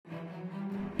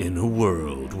In a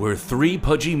world where three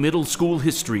pudgy middle school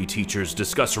history teachers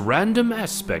discuss random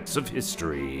aspects of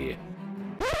history.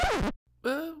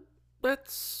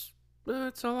 That's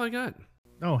all I got.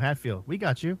 Oh, Hatfield, we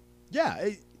got you. Yeah.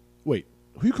 Wait,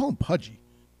 who you calling pudgy?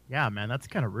 Yeah, man, that's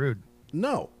kind of rude.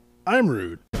 No, I'm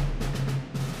rude.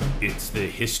 It's the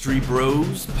History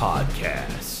Bros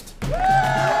Podcast.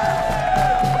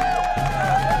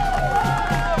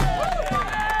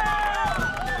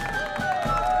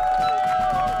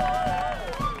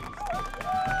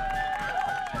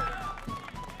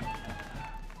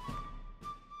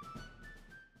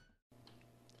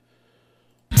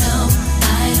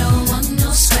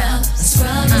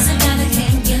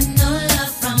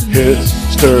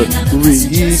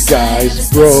 History guys,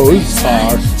 bros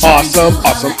are awesome,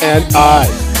 and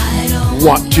I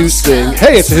want to sing.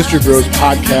 Hey, it's the History Bros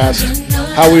Podcast.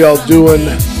 How we all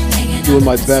doing? Doing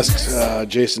my best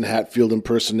Jason Hatfield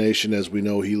impersonation. As we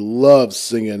know, he loves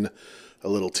singing a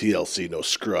little TLC, no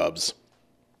scrubs.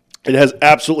 It has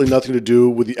absolutely nothing to do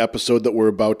with the episode that we're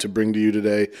about to bring to you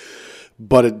today,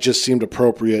 but it just seemed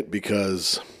appropriate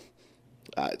because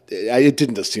it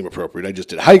didn't just seem appropriate. I just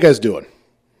did. How you guys doing?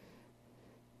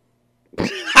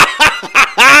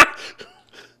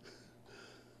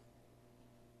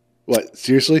 What?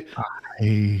 Seriously?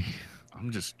 I'm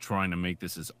just trying to make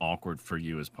this as awkward for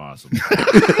you as possible.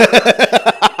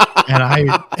 and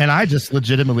I just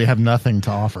legitimately have nothing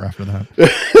to offer after that.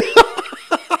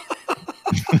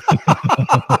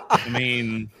 I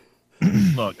mean,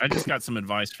 look, I just got some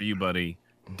advice for you, buddy.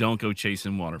 Don't go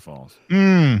chasing waterfalls.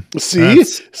 See?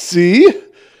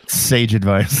 Sage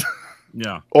advice.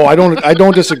 Yeah. Oh, I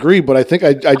don't disagree, but I think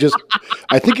I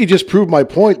think he just proved my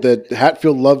point that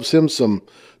Hatfield loves him some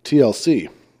TLC.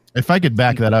 If I could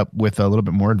back that up with a little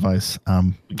bit more advice,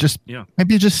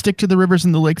 maybe just stick to the rivers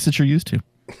and the lakes that you're used to.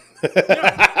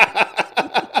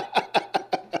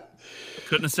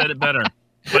 Couldn't have said it better.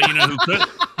 But you know who could?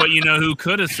 But you know who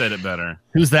could have said it better?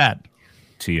 Who's that?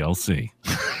 TLC.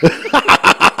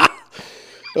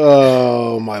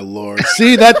 Oh my Lord!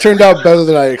 See, that turned out better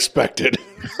than I expected.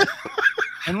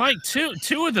 And like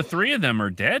two of the three of them are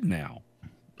dead now.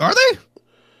 Are they?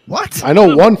 What? I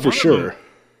know one for sure.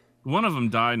 One of them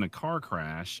died in a car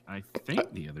crash. I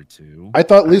think the other two. I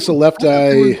thought Lisa Left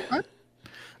Eye.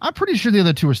 I'm pretty sure the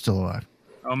other two are still alive.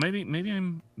 Oh, maybe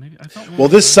I thought. Well,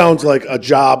 this sounds like a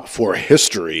job for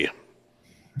history.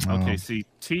 Okay, see,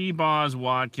 T. Boz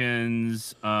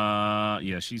Watkins.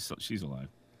 Yeah, she's alive.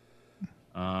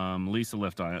 Lisa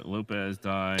Left Eye Lopez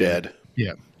died. Dead.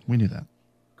 Yeah, we knew that.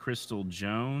 Crystal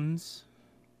Jones.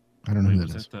 I don't know who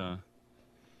that is.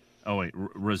 Oh wait,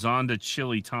 Rosonda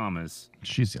Chili Thomas.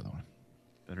 She's the other one.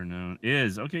 Better known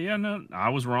is okay. Yeah, no, I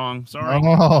was wrong. Sorry.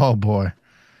 Oh boy.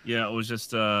 Yeah, it was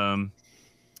just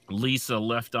Lisa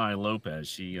Left Eye Lopez.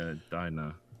 She died in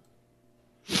a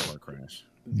car crash.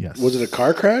 Yes. Was it a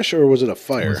car crash or was it a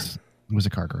fire? It was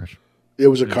a car crash. It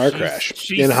was a car crash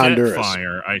she in set Honduras.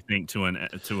 Fire, I think, to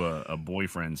a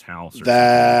boyfriend's house.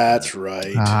 That's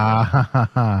right.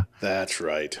 Ah. That's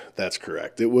right. That's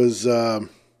correct. It was.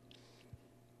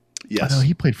 Yes. Oh,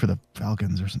 he played for the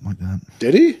Falcons or something like that.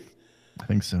 Did he? I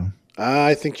think so.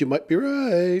 I think you might be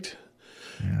right.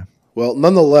 Yeah. Well,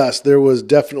 nonetheless, there was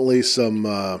definitely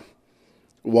some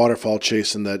waterfall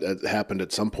chasing that happened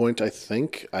at some point, I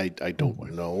think. I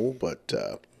don't know, but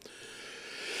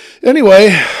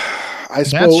anyway, I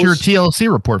suppose. That's your TLC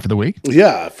report for the week.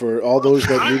 Yeah, for all those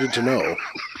that needed to know.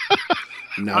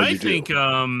 Now I you think,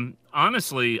 do.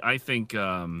 honestly, I think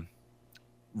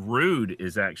Rude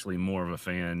is actually more of a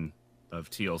fan of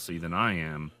TLC than I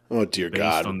am. Oh dear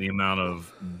God! Based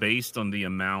on the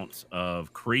amount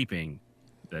of creeping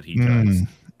that he does.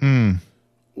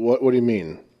 What do you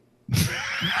mean?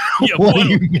 Yeah, what do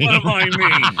I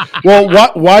mean?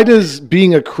 Well, why does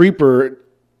being a creeper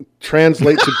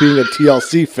translate to being a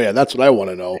TLC fan? That's what I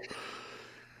want to know.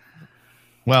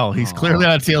 Well, he's clearly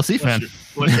not a TLC fan.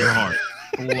 Bless your heart.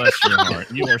 Bless your heart.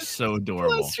 You are so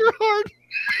adorable. Bless your heart.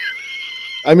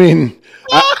 I mean,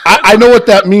 I know what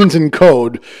that means in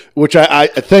code, which I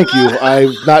thank you.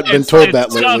 I've not been told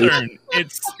that lately. Southern.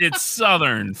 It's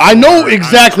Southern. I know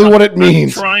exactly what it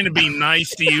means. I'm trying to be nice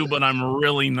to you, but I'm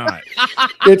really not.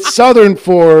 It's Southern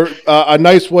for a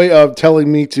nice way of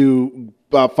telling me to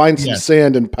find some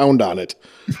sand and pound on it.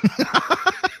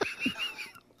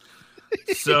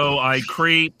 So I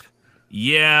creep.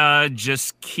 Yeah,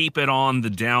 just keep it on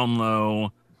the down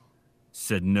low.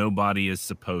 Said nobody is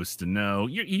supposed to know.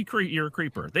 You're a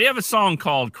creeper. They have a song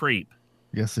called "Creep."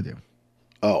 Yes, they do.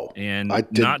 Oh, and I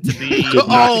did, not to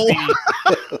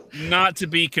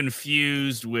be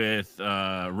confused with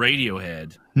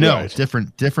Radiohead. No, right.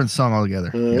 different song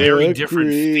altogether. Very different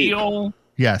feel.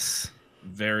 Yes.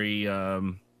 Very,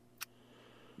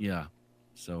 yeah.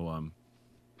 So,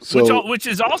 which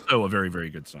is also a very, very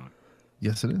good song.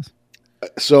 Yes, it is.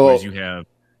 So whereas you have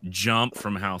Jump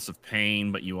from House of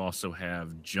Pain, but you also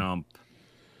have Jump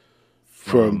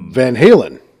from Van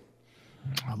Halen.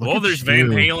 Well, there's Van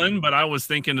Halen, but I was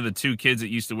thinking of the two kids that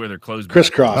used to wear their clothes. Chris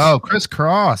Cross. Oh, Chris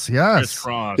Cross. Yes. Chris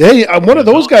Cross. Hey, one of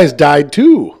those guys died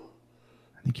too.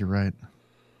 I think you're right.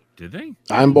 Did they?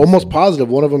 I'm almost positive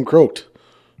one of them croaked.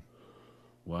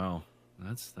 Wow,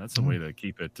 that's a way to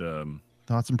keep it.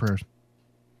 Thoughts and prayers.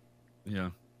 Yeah.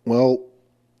 Well,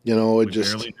 it We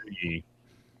just. barely knew ye.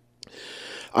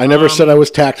 I never said I was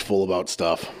tactful about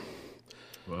stuff.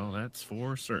 Well, that's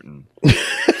for certain.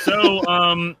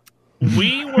 So,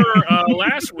 we were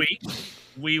last week.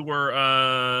 We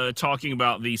were talking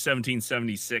about the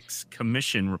 1776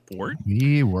 Commission report.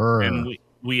 We were, Mm. and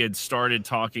we had started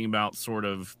talking about sort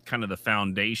of kind of the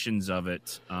foundations of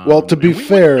it. Well, to be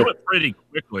fair, went through it pretty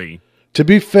quickly. To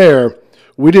be fair,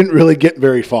 we didn't really get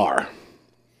very far.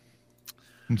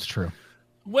 It's true.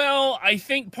 Well, I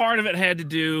think part of it had to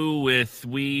do with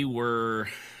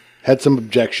had some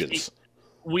objections.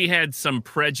 We had some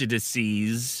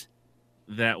prejudices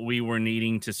that we were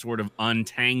needing to sort of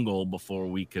untangle before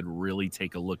we could really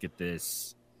take a look at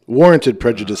this. Warranted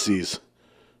prejudices.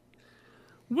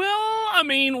 Well, I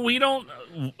mean,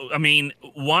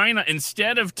 why not?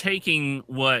 Instead of taking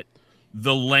what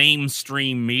the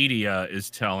lamestream media is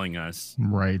telling us,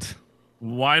 right?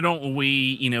 Why don't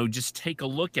we, just take a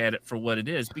look at it for what it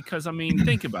is? Because, I mean,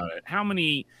 think about it. How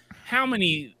many,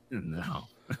 no,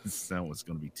 that was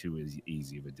going to be too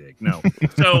easy of a dig. No.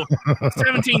 So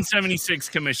 1776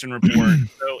 Commission report.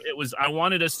 So I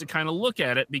wanted us to kind of look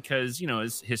at it because,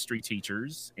 as history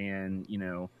teachers and,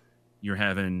 you're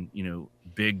having,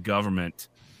 big government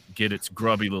get its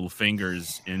grubby little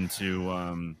fingers into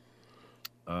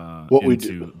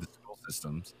the school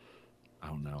systems. I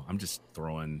don't know. I'm just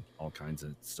throwing all kinds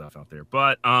of stuff out there.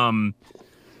 But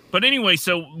anyway,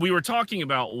 so we were talking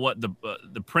about what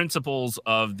the principles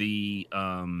of the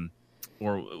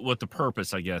or what the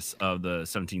purpose, I guess, of the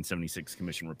 1776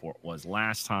 Commission report was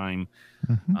last time.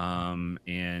 Mm-hmm.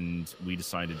 And we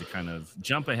decided to kind of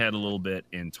jump ahead a little bit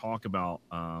and talk about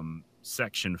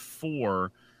section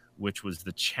 4, which was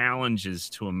the challenges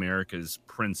to America's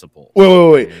principles.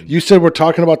 Wait. And you said we're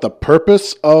talking about the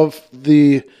purpose of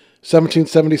the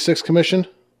 1776 Commission?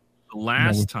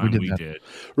 Last time we did.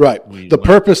 Right. The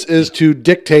purpose is to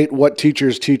dictate what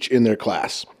teachers teach in their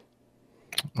class.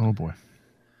 Oh, boy.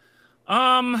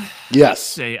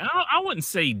 Yes. I wouldn't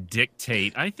say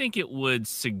dictate. I think it would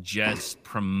suggest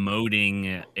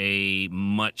promoting a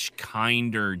much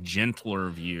kinder,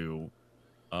 gentler view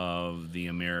of the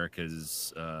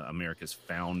America's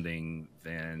founding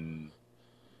than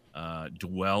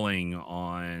dwelling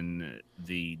on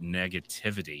the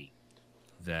negativity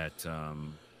that.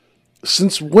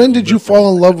 Since when did you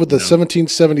fall in love with the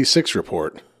 1776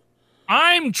 report?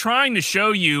 I'm trying to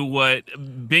show you what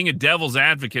being a devil's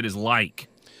advocate is like.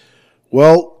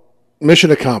 Well,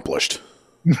 mission accomplished.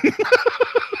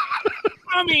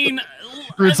 I mean,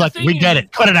 it's like, we get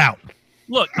it. Cut it out.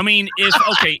 Look, I mean,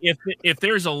 if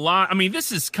there's a lot, I mean,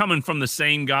 this is coming from the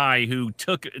same guy who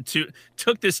took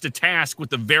this to task with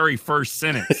the very first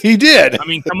sentence. He did. I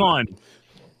mean, come on.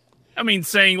 I mean,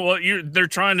 saying, well, they're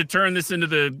trying to turn this into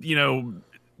the,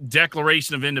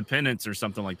 Declaration of Independence or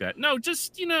something like that. No,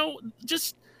 just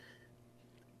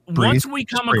once we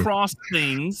come across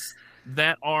things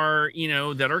that are,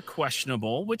 that are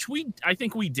questionable, which I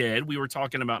think we did. We were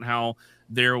talking about how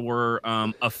there were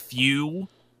a few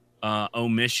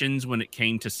omissions when it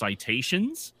came to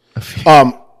citations.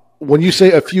 When you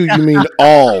say a few, you mean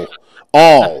all.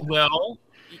 Well,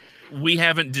 we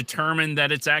haven't determined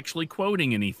that it's actually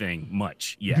quoting anything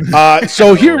much yet.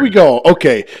 So here we go.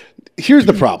 Okay, here's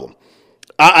the problem.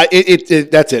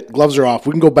 That's it. Gloves are off.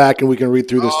 We can go back and we can read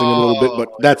through this thing in a little bit,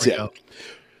 but that's it.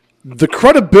 The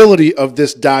credibility of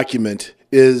this document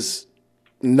is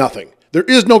nothing. There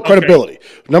is no credibility. Okay.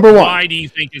 Number one. Why do you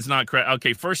think it's not credible?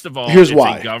 Okay, first of all, here's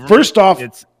why. First off,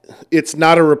 it's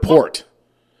not a report.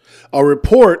 A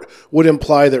report would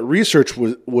imply that research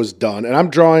was done, and I'm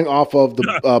drawing off of the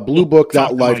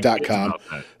bluebook.life.com.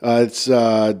 It's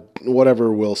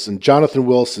whatever Wilson, Jonathan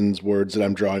Wilson's words that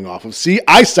I'm drawing off of. See,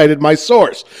 I cited my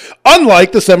source,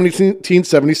 unlike the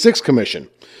 1776 Commission.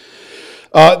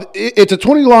 It's a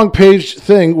 20-long page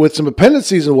thing with some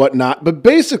appendices and whatnot, but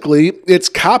basically it's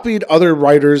copied other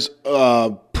writers'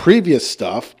 previous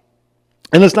stuff.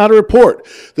 And it's not a report.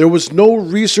 There was no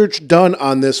research done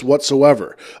on this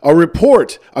whatsoever. A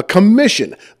report, a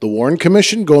commission, the Warren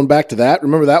Commission, going back to that.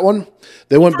 Remember that one?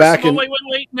 They went back and... Wait.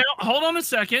 Now, hold on a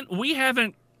second. We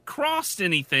haven't across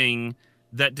anything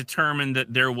that determined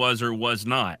that there was or was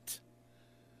not.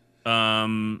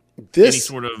 This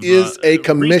sort of, is a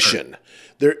commission. Research.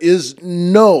 There is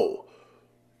no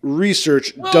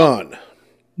research done.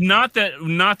 Not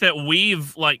that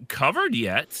we've like covered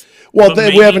yet. Well,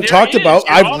 we haven't talked about.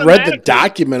 I've read the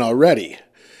document already.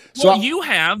 So you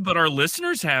have, but our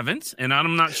listeners haven't, and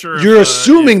I'm not sure. You're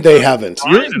assuming they haven't.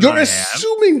 You're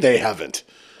assuming they haven't.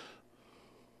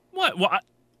 What? Well,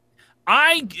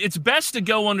 it's best to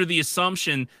go under the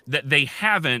assumption that they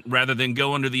haven't rather than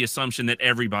go under the assumption that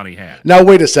everybody had. Now,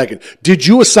 wait a second. Did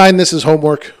you assign this as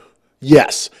homework?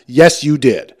 Yes. Yes, you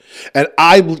did. And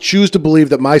I choose to believe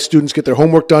that my students get their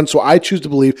homework done, so I choose to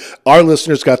believe our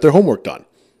listeners got their homework done.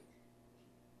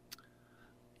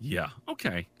 Yeah.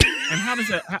 Okay. And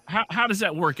how does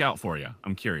that work out for you?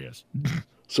 I'm curious.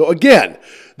 So again,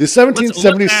 the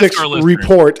 1776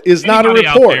 report is not a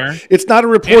report. It's not a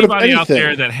report of anything. Anybody out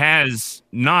there that has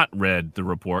not read the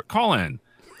report, call in.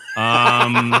 We're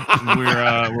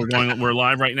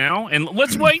live right now, and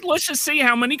let's wait. Let's just see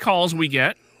how many calls we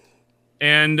get,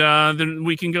 and then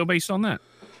we can go based on that.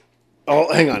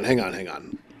 Oh, hang on.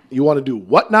 You want to do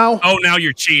what now? Oh, now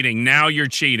you're cheating.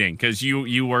 Because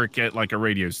you work at like a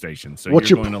radio station, so what's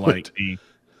you're your going point? to like be.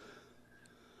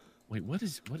 Wait, what?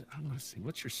 I want to see.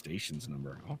 What's your station's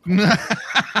number?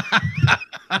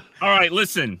 All right,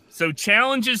 listen. So,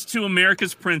 challenges to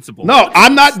America's principles. No,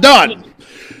 I'm not done.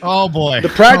 Oh, boy. The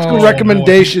practical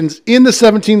recommendations in the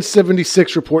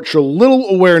 1776 report show little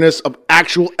awareness of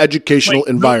actual educational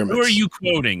environments. Who are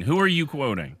you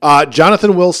quoting?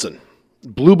 Jonathan Wilson,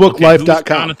 BlueBookLife.com. Who's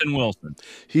Jonathan Wilson?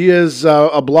 He is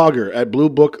a blogger at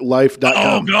BlueBookLife.com.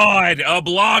 Oh, God, a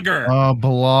blogger. A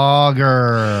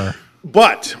blogger.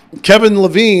 But Kevin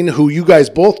Levine, who you guys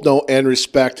both know and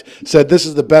respect, said this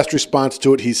is the best response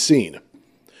to it he's seen.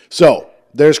 So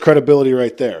there's credibility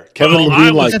right there. Kevin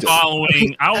Levine liked it.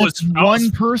 I was one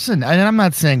person, and I'm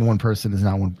not saying one person is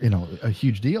not a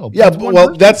huge deal. Yeah,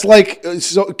 well, that's like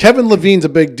so. Kevin Levine's a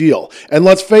big deal, and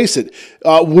let's face it.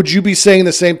 Would you be saying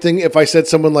the same thing if I said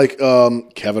someone like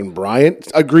Kevin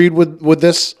Bryant agreed with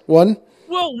this one?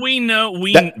 Well,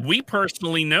 we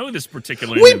personally know this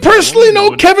particular. We personally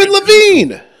know Kevin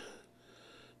Levine.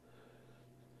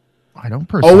 I don't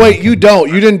personally. Oh wait, you don't.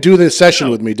 You didn't do this session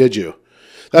with me, did you?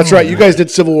 That's right. You guys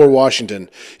did Civil War Washington.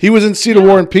 He was in Seat of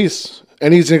War and Peace,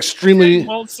 and he's an extremely.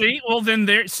 Look,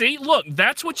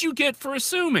 that's what you get for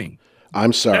assuming.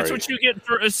 I'm sorry. That's what you get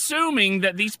for assuming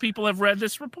that these people have read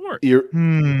this report.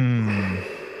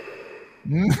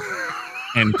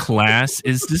 And class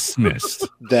is dismissed.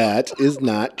 That is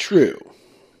not true.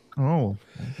 Oh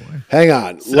boy. Hang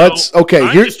on. I'm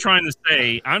just trying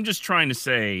to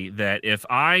say that if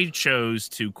I chose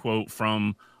to quote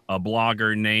from a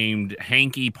blogger named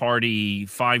Hanky Party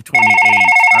 528,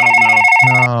 I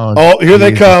don't know. Here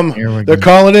they come. They're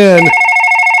calling in.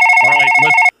 All right,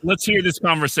 let's hear this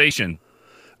conversation.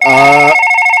 I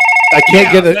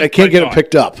can't get it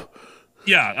picked up.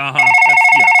 Yeah, okay.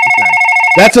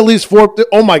 That's at least 4.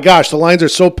 Oh my gosh, the lines are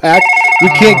so packed. We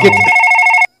can't get.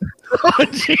 Oh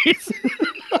jeez.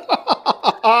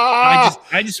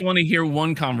 I just want to hear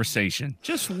one conversation.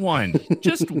 Just one.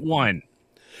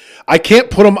 I can't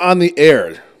put them on the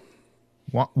air.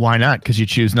 Why not? Because you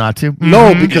choose not to?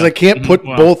 No, because I can't put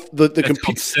both the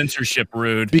computer censorship.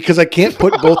 Rude. Because I can't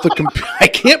put both the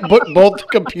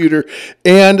computer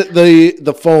and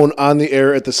the phone on the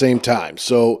air at the same time.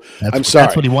 So I'm sorry.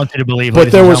 That's what he wants you to believe.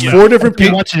 But there was 4 different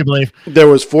people. Want you to believe. There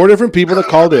was 4 different people that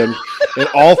called in, and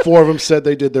all 4 of them said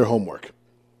they did their homework.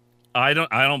 I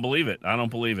don't believe it. I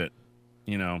don't believe it.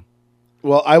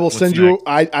 Well, I will send you.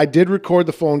 I did record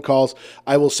the phone calls.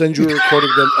 I will send you a recording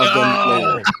of them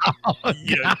later. Oh,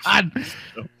 God.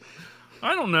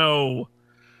 I don't know.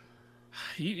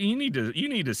 You need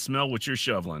to smell what you're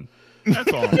shoveling.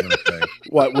 That's all I'm going to say.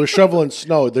 What? We're shoveling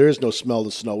snow. There is no smell to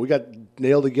snow. We got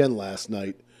nailed again last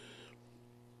night.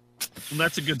 Well,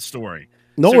 that's a good story.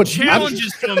 No, it's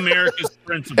challenges to America's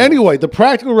principles. Anyway, the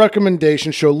practical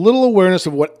recommendations show little awareness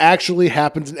of what actually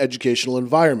happens in educational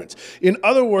environments. In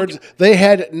other words, they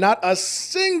had not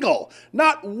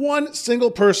one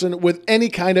single person with any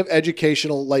kind of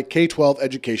educational, like K-12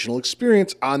 educational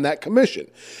experience on that commission.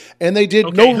 And they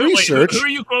did no research. Who are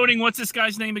you quoting? What's this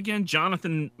guy's name again?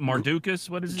 Jonathan Mardukas?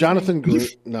 What is his Jonathan name? Green?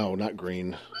 No, not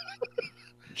Green.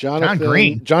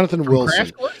 Jonathan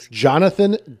Wilson.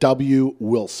 Jonathan W.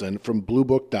 Wilson from Blue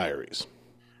Book Diaries.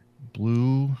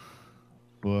 Blue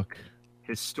Book.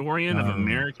 Historian of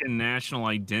American national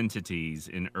identities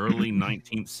in early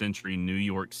 19th century New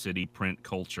York City print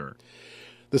culture.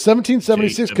 The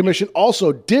 1776 Commission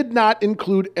also did not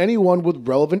include anyone with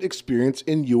relevant experience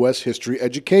in U.S. history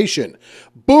education.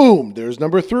 Boom! There's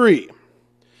number 3.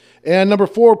 And number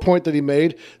 4 point that he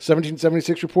made,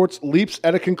 1776 reports leaps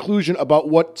at a conclusion about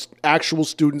what actual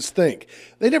students think.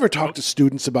 They never talked to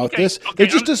students about this. They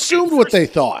just assumed what they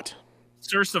thought.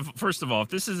 First of all, if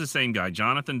this is the same guy,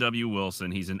 Jonathan W.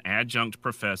 Wilson, he's an adjunct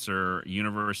professor,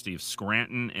 University of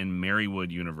Scranton and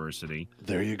Marywood University.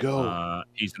 There you go.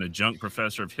 He's an adjunct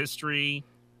professor of history.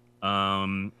 There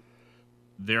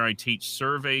I teach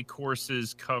survey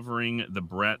courses covering the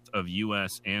breadth of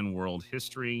U.S. and world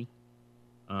history.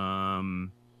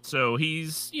 So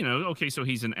he's, so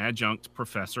he's an adjunct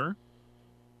professor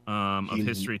of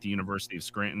history at the University of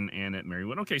Scranton and at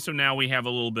Marywood. Okay, so now we have a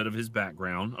little bit of his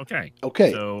background. Okay.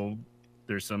 So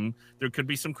there could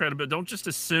be some credit, but don't just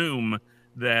assume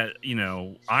that,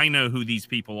 I know who these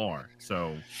people are.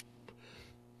 So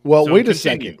wait a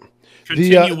second.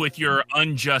 Continue with your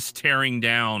unjust tearing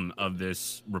down of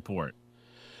this report.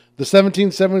 The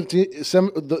 1770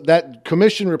 that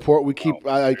commission report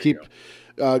I keep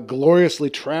gloriously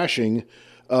trashing,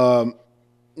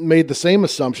 made the same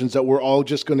assumptions that we're all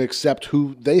just going to accept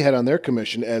who they had on their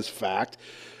commission as fact.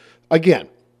 Again,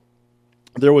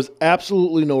 there was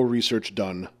absolutely no research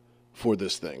done for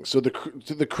this thing. So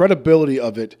the credibility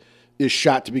of it is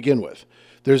shot to begin with.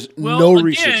 There's no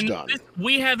research done.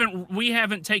 We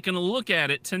haven't taken a look at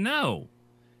it to know.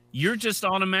 You're just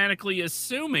automatically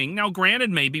assuming. Now, granted,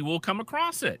 maybe we'll come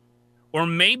across it. Or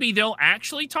maybe they'll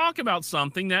actually talk about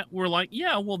something that we're like,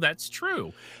 yeah, well, that's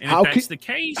true. And if that's the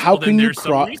case, then there's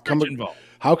some research involved.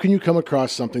 How can you come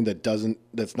across something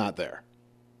that's not there?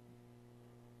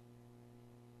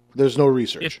 There's no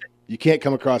research. You can't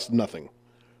come across nothing.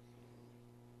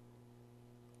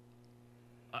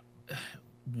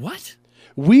 What?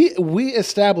 We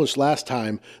established last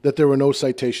time that there were no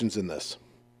citations in this.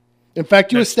 In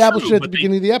fact, you established it at the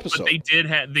beginning of the episode. But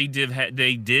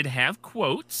they did have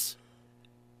quotes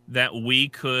that we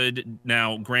could.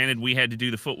 Now, granted, we had to do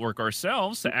the footwork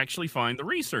ourselves to actually find the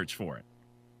research for it.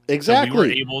 Exactly. So we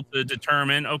were able to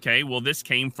determine, okay, well, this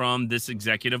came from this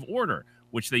executive order,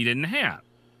 which they didn't have.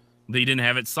 They didn't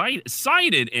have it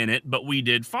cited in it, but we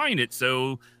did find it.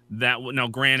 So that now,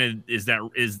 granted, is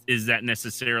that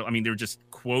necessarily? I mean, they're just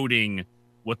quoting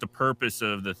what the purpose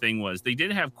of the thing was. They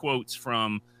did have quotes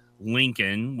from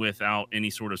Lincoln without any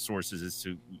sort of sources as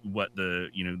to what the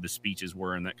speeches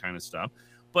were and that kind of stuff.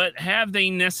 But have they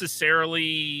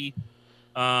necessarily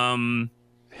So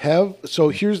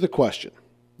here's the question.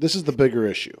 This is the bigger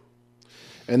issue.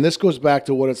 And this goes back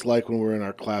to what it's like when we're in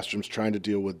our classrooms trying to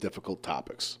deal with difficult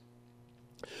topics.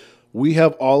 We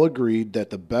have all agreed that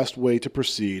the best way to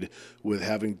proceed with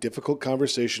having difficult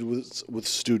conversations with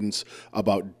students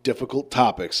about difficult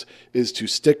topics is to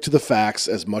stick to the facts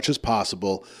as much as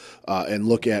possible and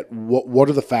look at what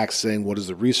are the facts saying, what does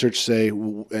the research say,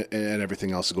 and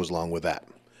everything else that goes along with that.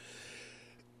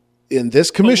 In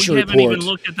this commission report, we haven't even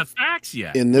looked at the facts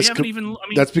yet.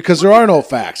 That's because there are no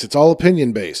facts. It's all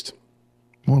opinion based.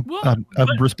 Well,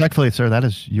 respectfully, sir, that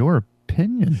is your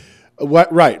opinion.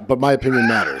 Right, but my opinion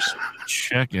matters.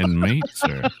 Check and mate,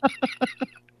 sir.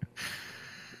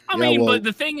 But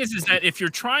the thing is that if you're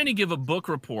trying to give a book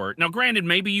report, now granted,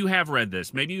 maybe you have read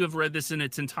this. Maybe you have read this in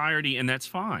its entirety, and that's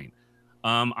fine.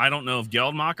 I don't know if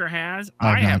Geldmacher has.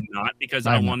 I have not, because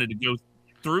I wanted to go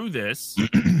through this,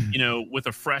 with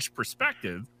a fresh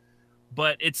perspective.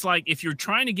 But it's like, if you're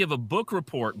trying to give a book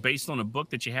report based on a book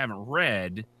that you haven't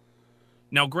read,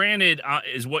 now granted,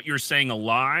 is what you're saying a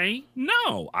lie?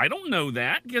 No, I don't know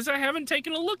that because I haven't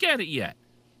taken a look at it yet.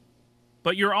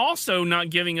 But you're also not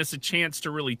giving us a chance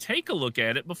to really take a look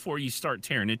at it before you start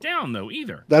tearing it down, though,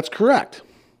 either. That's correct.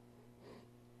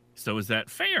 So is that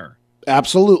fair?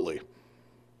 Absolutely.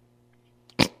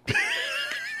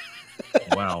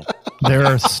 Wow. There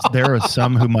are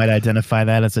some who might identify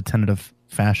that as a tenet of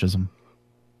fascism.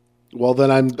 Well,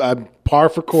 then I'm par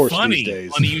for course these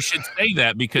days. Funny you should say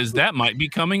that, because that might be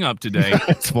coming up today.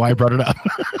 That's why I brought it up.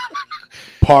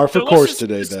 Par for course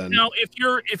today, then. Now,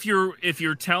 if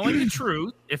you're telling the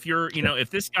truth, if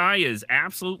this guy is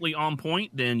absolutely on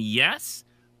point, then yes.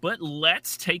 But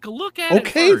let's take a look at it.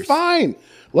 Okay, fine.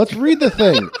 Let's read the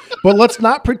thing, but let's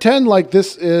not pretend like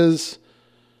this is.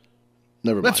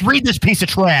 Never mind. Let's read this piece of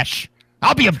trash.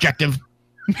 I'll be objective.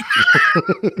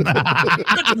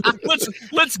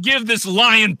 let's give this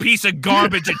lying piece of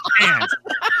garbage a chance.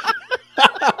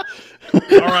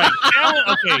 All right.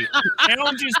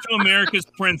 Challenges to America's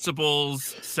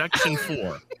Principles, Section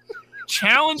 4.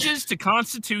 Challenges to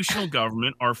constitutional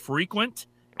government are frequent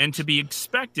and to be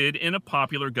expected in a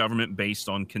popular government based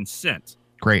on consent.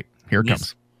 Great. Here it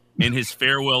comes. In his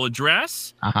farewell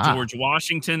address, George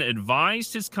Washington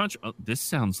advised his country. Oh, this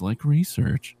sounds like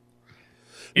research.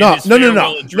 No.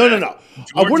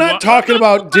 We're not talking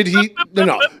about did he?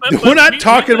 No. We're not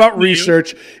talking about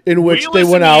research in which they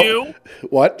went out.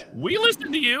 What? We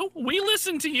listened to you.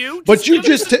 But you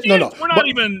just no. We're not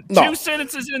even 2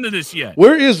 sentences into this yet.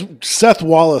 Where is Seth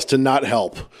Wallace to not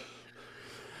help?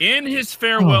 In his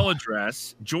farewell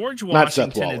address, George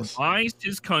Washington advised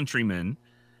his countrymen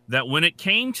that when it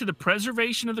came to the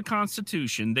preservation of the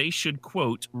Constitution, they should,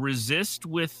 quote, resist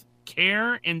with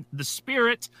care and the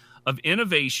spirit of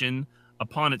innovation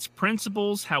upon its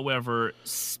principles, however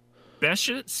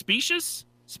specious,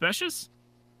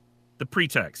 the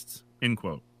pretexts, end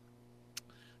quote.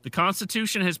 The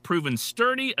Constitution has proven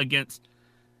sturdy against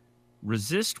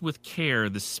resist with care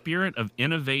the spirit of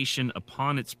innovation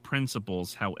upon its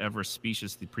principles, however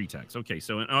specious the pretext. Okay,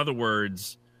 so in other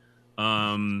words,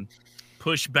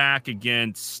 push back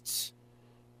against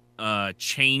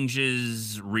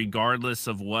changes regardless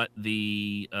of what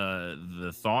the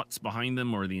thoughts behind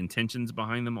them or the intentions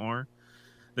behind them are.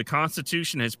 The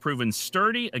Constitution has proven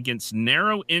sturdy against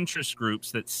narrow interest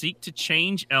groups that seek to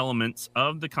change elements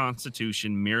of the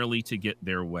Constitution merely to get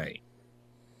their way.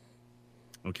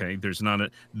 Okay, there's not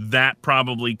that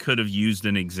probably could have used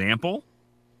an example,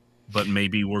 but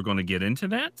maybe we're going to get into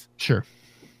that. Sure.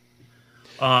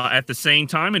 At the same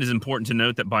time, it is important to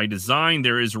note that by design,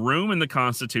 there is room in the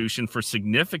Constitution for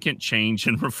significant change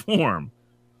and reform.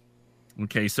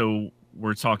 Okay, so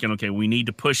we're talking, we need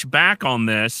to push back on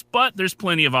this, but there's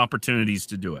plenty of opportunities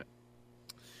to do it.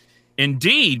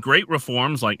 Indeed, great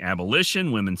reforms like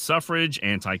abolition, women's suffrage,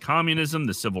 anti-communism,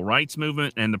 the civil rights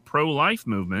movement, and the pro-life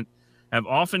movement have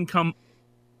often come...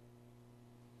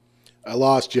 I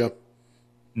lost you.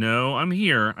 No, I'm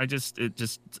here.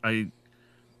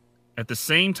 At the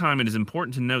same time, it is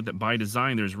important to note that by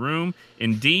design, there's room.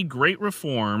 Indeed, great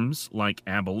reforms like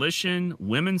abolition,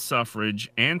 women's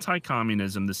suffrage,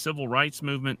 anti-communism, the civil rights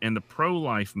movement, and the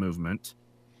pro-life movement.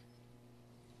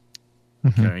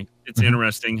 Okay, it's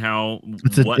interesting how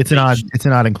it's an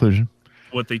odd inclusion.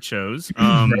 What they chose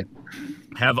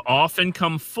have often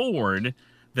come forward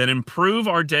that improve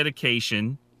our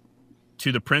dedication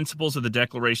to the principles of the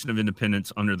Declaration of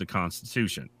Independence under the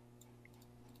Constitution.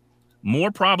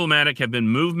 More problematic have been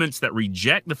movements that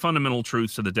reject the fundamental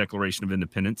truths of the Declaration of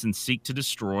Independence and seek to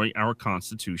destroy our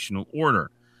constitutional order.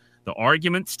 The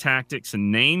arguments, tactics,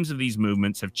 and names of these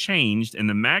movements have changed, and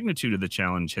the magnitude of the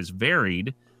challenge has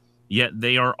varied, yet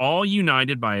they are all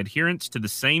united by adherence to the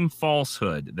same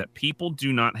falsehood that people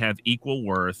do not have equal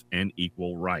worth and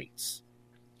equal rights.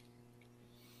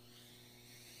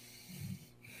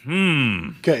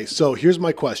 Okay, so here's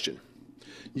my question.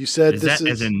 You said is that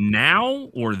as in now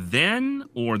or then,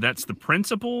 or that's the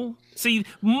principle? See,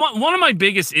 one of my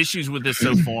biggest issues with this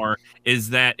so far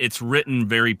is that it's written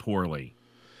very poorly.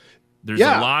 There's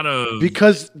a lot of...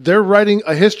 Because they're writing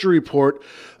a history report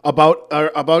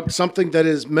about something that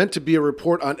is meant to be a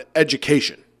report on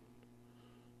education.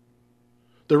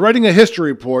 They're writing a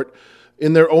history report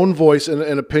in their own voice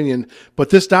and opinion, but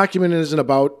this document isn't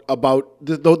about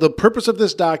the purpose of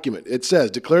this document. It says,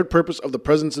 declared purpose of the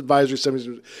President's Advisory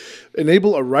Committee,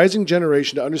 enable a rising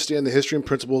generation to understand the history and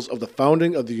principles of the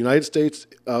founding of the United States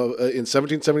in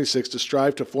 1776 to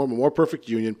strive to form a more perfect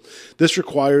union. This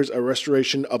requires a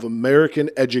restoration of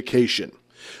American education.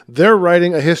 They're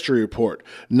writing a history report,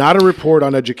 not a report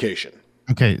on education.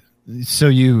 Okay. So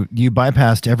you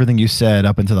bypassed everything you said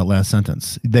up until that last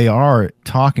sentence. They are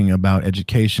talking about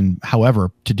education.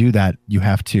 However, to do that, you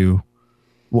have to...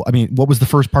 Well, I mean, what was the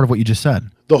first part of what you just said?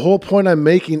 The whole point I'm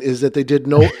making is that they did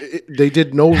no...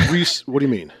 What do you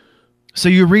mean? So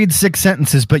you read 6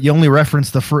 sentences, but you only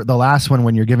reference the last one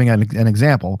when you're giving an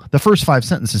example. The first 5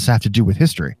 sentences have to do with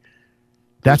history.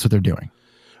 That's what they're doing.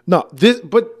 No,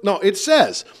 it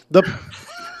says...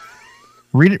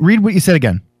 Read what you said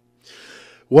again.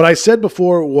 What I said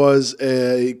before was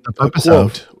a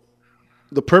quote.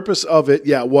 The purpose of it,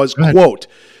 was, quote,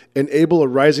 enable a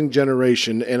rising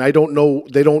generation. And I don't know,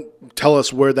 they don't tell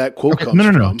us where that quote comes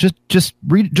from. No. Just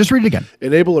read it again.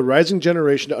 Enable a rising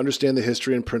generation to understand the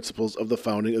history and principles of the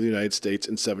founding of the United States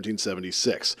in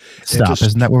 1776. Stop.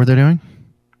 Isn't that what they're doing?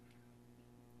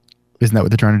 Isn't that what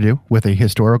they're trying to do with a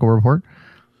historical report?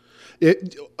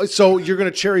 So you're going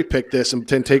to cherry pick this and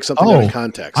take something out of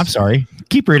context. I'm sorry.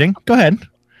 Keep reading. Go ahead.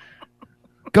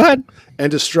 Go ahead.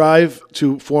 And to strive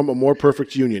to form a more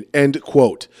perfect union. End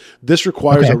quote. This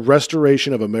requires a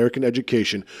restoration of American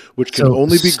education, which can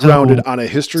only be grounded on a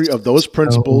history of those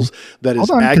principles that is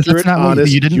accurate,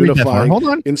 honest,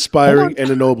 unifying, inspiring,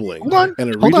 and ennobling,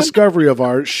 and a rediscovery of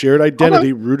our shared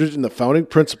identity rooted in the founding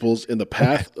principles in the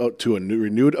path to a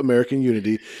renewed American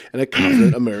unity and a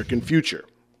confident American future.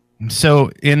 So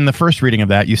in the first reading of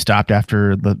that, you stopped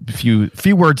after the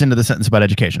few words into the sentence about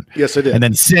education. Yes, I did. And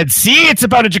then said, see, it's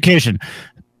about education.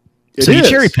 You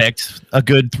cherry picked a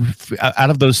good, out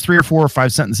of those 3 or 4 or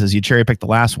 5 sentences, you cherry picked the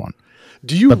last one.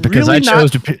 Do you but because really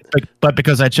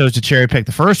because I chose to cherry pick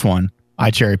the first one,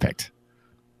 I cherry picked.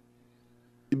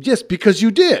 Yes, because you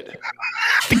did.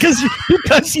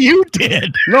 because you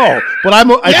did. No, but I'm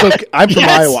from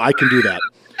Iowa. I can do that.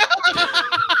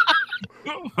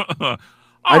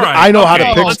 I know how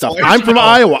to pick stuff. I'm from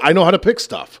Iowa. I know how to pick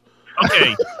stuff.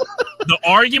 Okay. The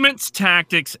arguments,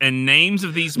 tactics, and names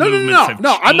of these movements have changed.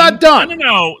 No, I'm not done.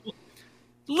 No.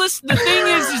 Listen, the thing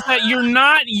is that you're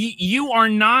not. You are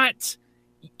not.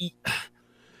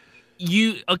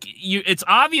 It's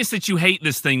obvious that you hate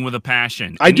this thing with a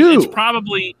passion. I do.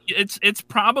 It's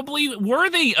probably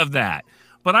worthy of that.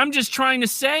 But I'm just trying to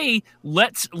say,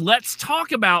 let's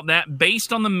talk about that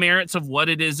based on the merits of what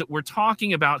it is that we're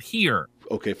talking about here.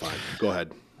 Okay, fine. Go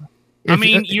ahead. If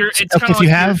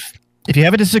you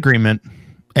have a disagreement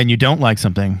and you don't like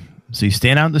something, so you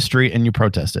stand out in the street and you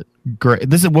protest it. Great.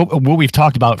 This is what we've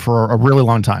talked about for a really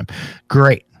long time.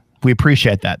 Great. We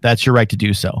appreciate that. That's your right to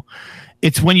do so.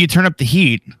 It's when you turn up the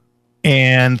heat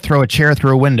and throw a chair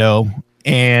through a window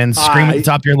and scream at the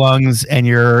top of your lungs, and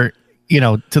you're,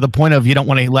 to the point of you don't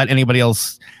want to let anybody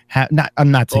else have. I'm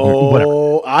not saying.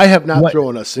 Whatever. I have not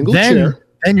thrown a single chair.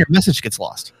 Then your message gets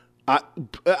lost.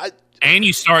 And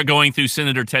you start going through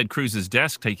Senator Ted Cruz's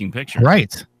desk taking pictures.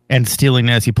 Right. And stealing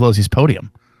Nancy Pelosi's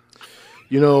podium.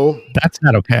 That's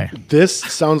not okay. This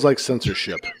sounds like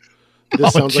censorship.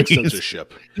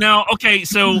 Now, okay,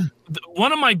 so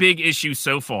one of my big issues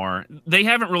so far, they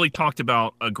haven't really talked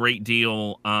about a great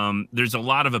deal. There's a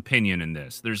lot of opinion in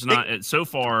this. There's not so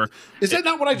far. Is that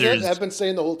not what I've been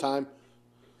saying the whole time?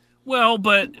 Well,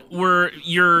 but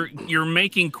you're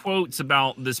making quotes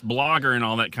about this blogger and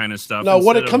all that kind of stuff. No,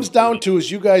 what it comes down to is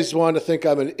you guys want to think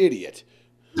I'm an idiot.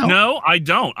 No, I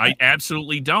don't. I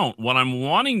absolutely don't. What I'm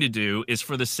wanting to do is,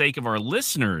 for the sake of our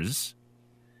listeners,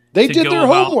 they did their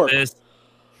homework.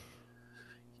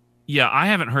 Yeah, I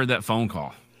haven't heard that phone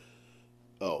call.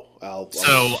 Oh,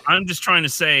 so I'm just trying to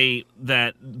say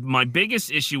that my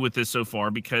biggest issue with this so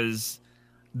far, because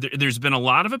there's been a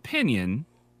lot of opinion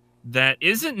that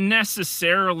isn't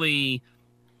necessarily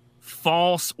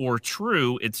false or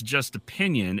true. It's just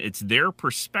opinion. It's their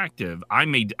perspective.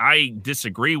 I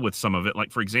disagree with some of it.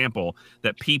 Like, for example,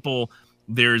 that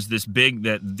there's this big,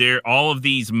 that all of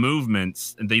these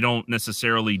movements, they don't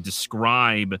necessarily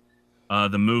describe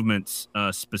the movements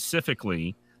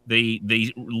specifically. They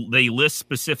list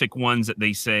specific ones that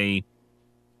they say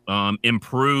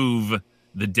improve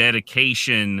the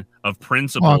dedication of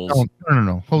principles.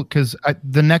 No. Because I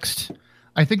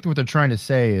think what they're trying to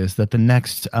say is that the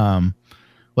next,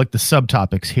 like the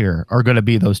subtopics here, are going to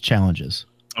be those challenges.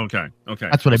 Okay.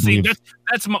 That's what I believe.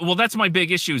 That's my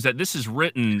big issue, is that this is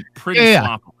written pretty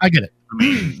sloppy. I get it.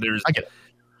 I get it.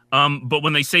 But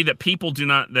when they say that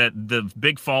that the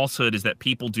big falsehood is that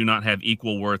people do not have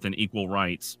equal worth and equal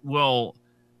rights, well,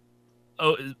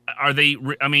 are they?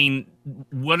 I mean,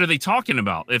 what are they talking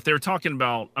about? If they're talking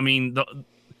about,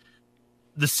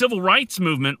 the civil rights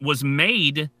movement was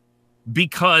made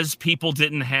because people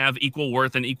didn't have equal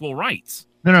worth and equal rights.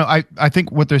 No. I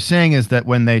think what they're saying is that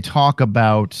when they talk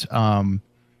about, let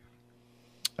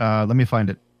me find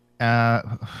it.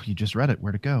 You just read it.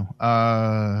 Where'd it go?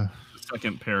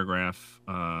 Second paragraph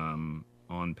on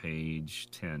page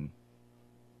 10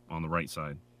 on the right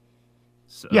side.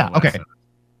 So, okay.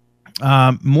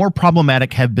 More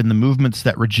problematic have been the movements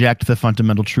that reject the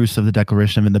fundamental truths of the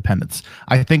Declaration of Independence.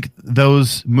 I think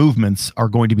those movements are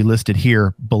going to be listed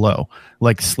here below,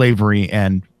 like slavery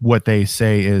and what they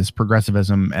say is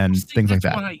progressivism and things like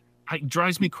that. It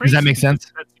drives me crazy. Does that make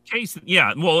sense? That's the case.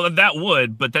 Yeah, well, that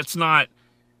would, but that's not.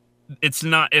 It's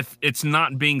not, if it's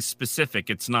not being specific.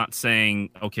 It's not saying,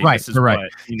 okay, right, this is right. What,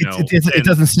 it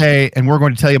doesn't say, and we're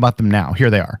going to tell you about them now. Here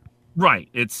they are. Right.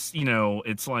 It's,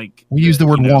 it's like we used the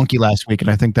word wonky last week, and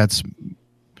I think that's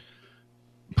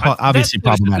obviously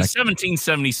problematic. The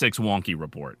 1776 wonky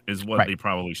report is what they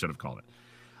probably should have called it.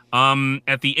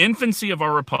 At the infancy of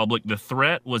our republic, the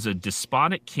threat was a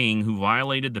despotic king who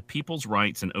violated the people's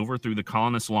rights and overthrew the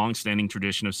colonists' long-standing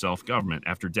tradition of self-government.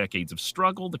 After decades of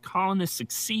struggle, the colonists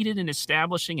succeeded in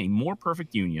establishing a more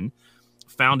perfect union,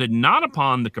 founded not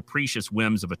upon the capricious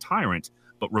whims of a tyrant,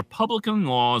 but republican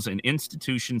laws and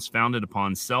institutions founded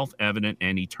upon self-evident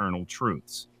and eternal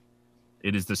truths.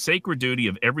 It is the sacred duty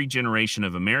of every generation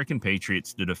of American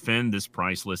patriots to defend this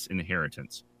priceless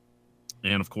inheritance.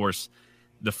 And of course,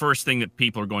 the first thing that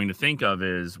people are going to think of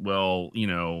is, well,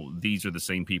 these are the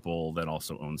same people that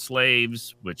also own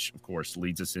slaves, which of course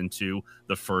leads us into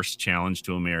the first challenge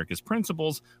to America's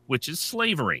principles, which is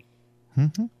slavery.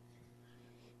 Mm-hmm.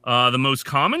 The most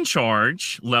common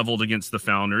charge leveled against the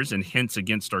founders and hence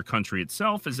against our country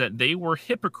itself is that they were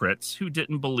hypocrites who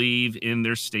didn't believe in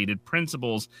their stated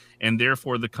principles, and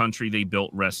therefore the country they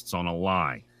built rests on a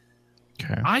lie.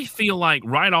 Okay. I feel like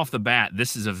right off the bat,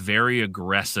 this is a very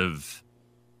aggressive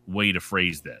way to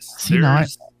phrase this. See, now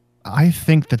I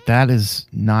think that is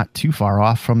not too far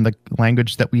off from the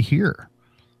language that we hear.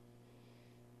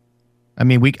 I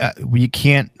mean, we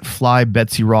can't fly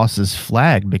Betsy Ross's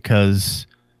flag because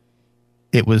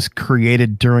it was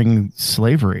created during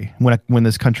slavery when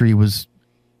this country was,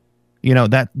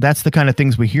 that's the kind of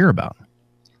things we hear about.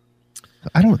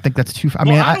 I don't think that's too far. I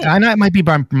mean, I know it might be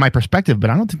by my perspective, but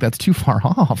I don't think that's too far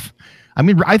off. I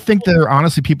mean, I think there are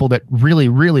honestly people that really,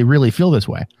 really, really feel this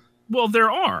way. Well, there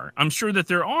are. I'm sure that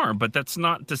there are, but that's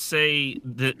not to say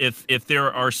that if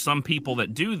there are some people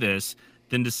that do this,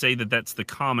 then to say that that's the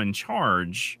common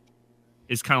charge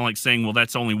is kind of like saying, well,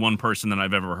 that's only one person that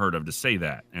I've ever heard of to say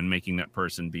that, and making that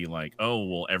person be like, oh,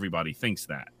 well, everybody thinks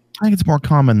that. I think it's more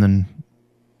common than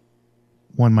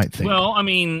one might think. Well, I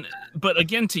mean, but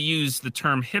again, to use the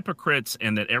term hypocrites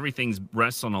and that everything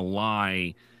rests on a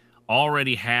lie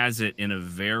already has it in a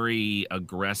very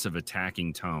aggressive,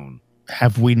 attacking tone.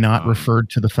 Have we not referred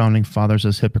to the founding fathers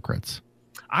as hypocrites?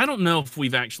 I don't know if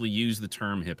we've actually used the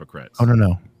term hypocrites. Oh,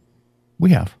 no.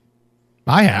 We have.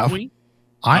 I have. Have we?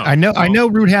 I know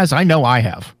Root has. I know I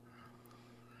have.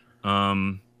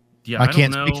 Yeah, I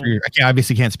can't speak for you. I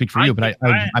obviously can't speak for you, but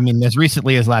I mean, as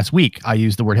recently as last week, I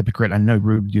used the word hypocrite. I know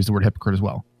Root used the word hypocrite as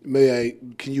well.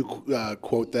 Can you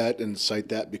quote that and cite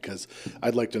that? Because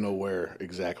I'd like to know where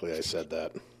exactly I said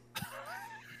that.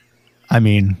 I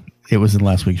mean, it was in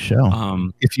last week's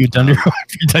show. If you've done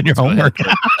your homework.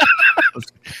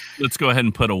 Let's go ahead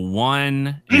and put a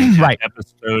 1 in right.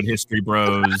 episode History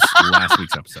Bros last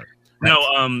week's episode. Right.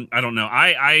 No, I don't know.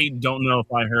 I don't know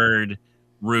if I heard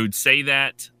Rude say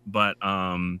that, but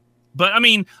okay.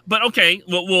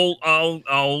 Well,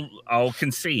 I'll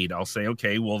concede. I'll say,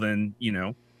 okay, well then,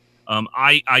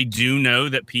 I do know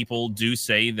that people do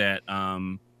say that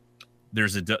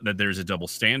there's a double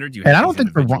standard. And I don't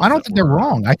think they're wrong. I don't think they're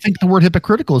wrong. I think the word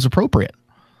hypocritical is appropriate.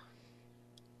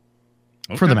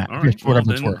 Okay. For the matter. All right. Well,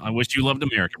 then, I wish you loved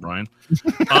America, Brian.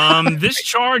 This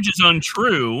charge is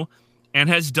untrue and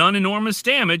has done enormous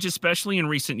damage, especially in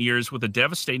recent years, with a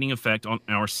devastating effect on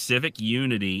our civic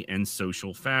unity and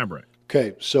social fabric.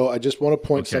 Okay, so I just want to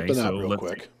point something out real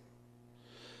quick.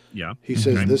 Yeah. He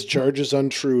says this charge is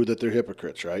untrue, that they're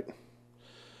hypocrites, right?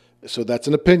 So that's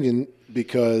an opinion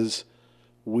because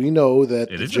we know that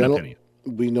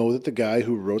we know that the guy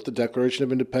who wrote the Declaration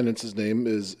of Independence, his name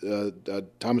is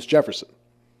Thomas Jefferson.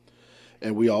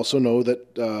 And we also know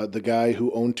that the guy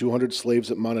who owned 200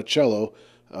 slaves at Monticello,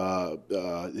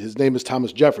 his name is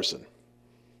Thomas Jefferson.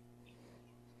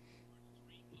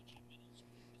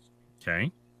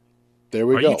 Okay. There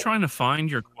we go. Are you trying to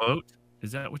find your quote?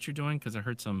 Is that what you're doing? Because I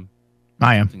heard something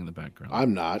in the background.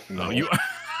 I'm not. No. Oh, you.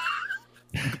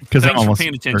 Because thanks for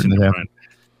paying attention to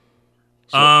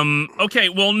Brian. Okay.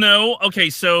 Well, no. Okay.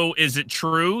 So is it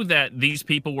true that these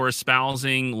people were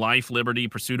espousing life, liberty,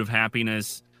 pursuit of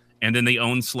happiness, and then they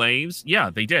owned slaves?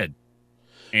 Yeah, they did.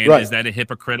 And is that a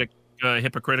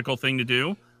hypocritical thing to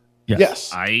do?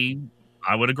 Yes. I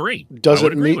would agree.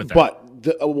 Doesn't mean, but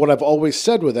what I've always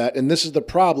said with that, and this is the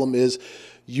problem, is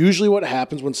usually what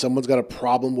happens when someone's got a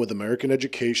problem with American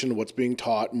education, what's being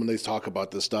taught, and when they talk about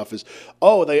this stuff is,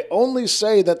 oh, they only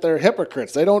say that they're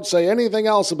hypocrites. They don't say anything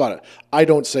else about it. I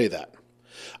don't say that.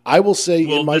 I will say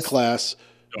in my class.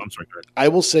 Oh, I'm sorry. I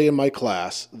will say in my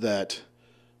class that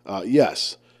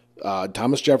yes,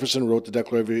 Thomas Jefferson wrote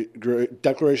the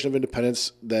Declaration of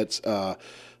Independence that's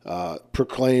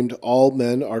proclaimed all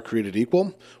men are created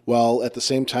equal, while at the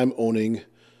same time owning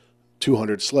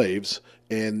 200 slaves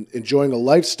and enjoying a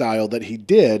lifestyle that he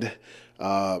did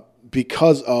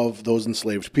because of those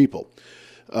enslaved people.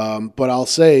 But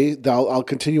I'll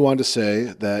continue on to say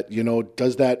that,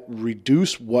 does that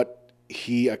reduce what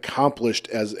he accomplished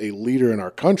as a leader in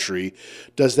our country?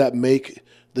 Does that make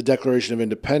the Declaration of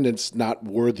Independence not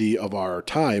worthy of our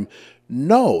time?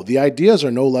 No, the ideas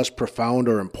are no less profound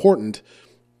or important.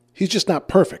 He's just not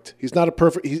perfect. He's not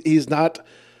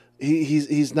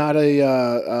He's not a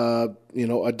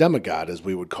a demigod, as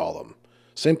we would call him.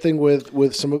 Same thing with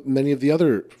many of the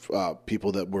other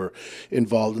people that were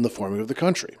involved in the forming of the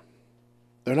country.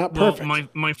 They're not perfect.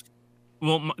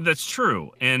 That's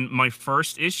true. And my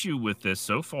first issue with this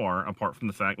so far, apart from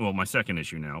the fact, my second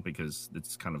issue now, because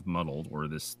it's kind of muddled, or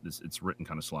this it's written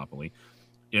kind of sloppily,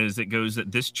 is it goes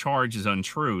that this charge is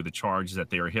untrue. The charge is that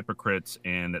they are hypocrites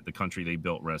and that the country they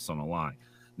built rests on a lie.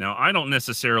 Now, I don't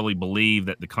necessarily believe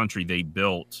that the country they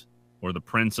built or the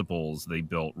principles they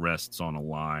built rests on a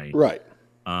lie. Right.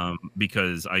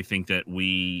 Because I think that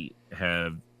we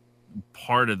have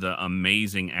part of the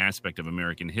amazing aspect of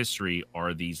American history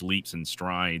are these leaps and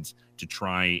strides to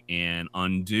try and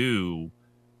undo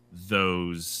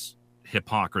those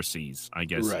hypocrisies, I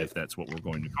guess, right. if that's what we're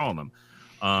going to call them.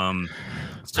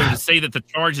 So to say that the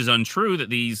charge is untrue, that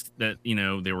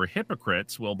they were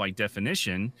hypocrites, well, by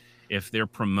definition, if they're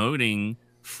promoting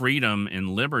freedom and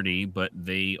liberty, but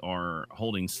they are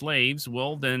holding slaves,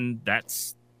 well, then that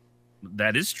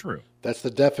is true. That's the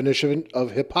definition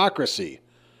of hypocrisy.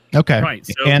 Okay. Right.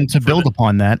 So and to build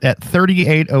upon that, at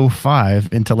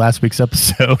 38:05 into last week's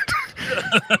episode,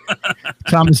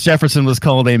 Thomas Jefferson was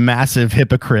called a massive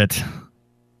hypocrite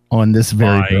on this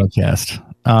very broadcast.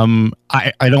 I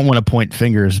don't want to point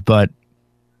fingers, but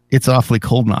it's awfully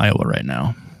cold in Iowa right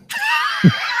now.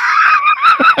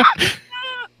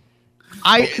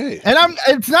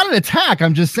 It's not an attack.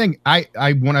 I'm just saying I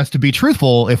want us to be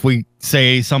truthful. If we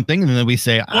say something and then we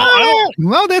say, okay.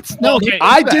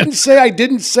 I didn't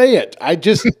say it. I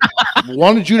just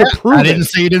wanted you to prove it. I didn't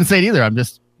say you didn't say it either. I'm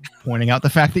just pointing out the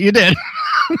fact that you did.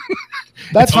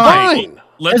 That's fine.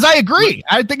 As I agree.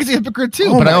 I think it's a hypocrite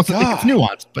too, but I also think it's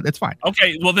nuanced, but it's fine.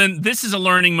 Okay. Well, then this is a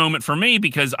learning moment for me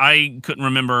because I couldn't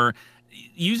remember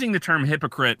using the term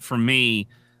hypocrite for me.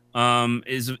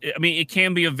 It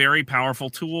can be a very powerful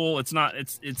tool. It's not,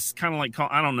 it's kind of like,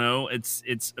 I don't know.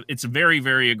 It's very,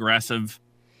 very aggressive.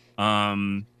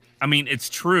 It's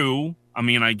true.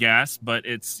 I guess, but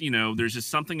it's, there's just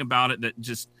something about it that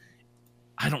just,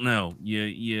 I don't know.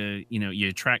 You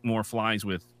attract more flies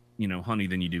with, honey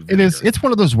than you do vinegar. It's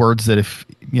one of those words that if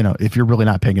you're really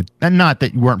not paying it, and not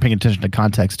that you weren't paying attention to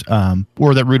context,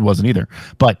 or that Rude wasn't either,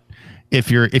 but if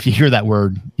you hear that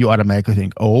word, you automatically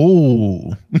think,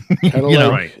 oh,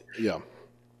 right. Yeah.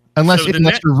 Unless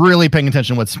you're really paying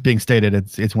attention to what's being stated,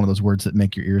 it's one of those words that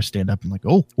make your ears stand up and like,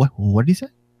 oh, what did he say?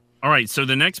 All right. So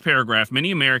the next paragraph,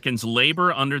 many Americans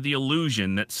labor under the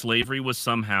illusion that slavery was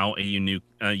somehow a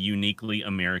uniquely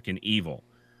American evil.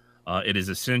 It is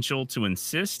essential to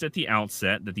insist at the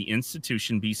outset that the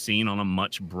institution be seen on a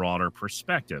much broader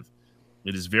perspective.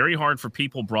 It is very hard for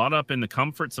people brought up in the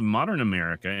comforts of modern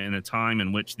America in a time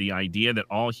in which the idea that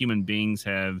all human beings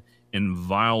have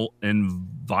inviolable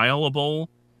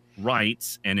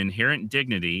rights and inherent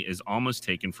dignity is almost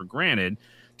taken for granted,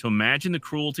 to imagine the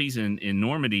cruelties and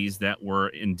enormities that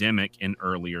were endemic in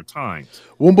earlier times.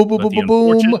 Boom, boom, boom, boom,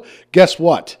 boom, boom. Guess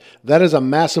what? That is a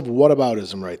massive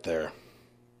whataboutism right there.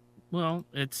 Well,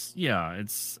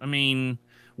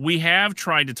 we have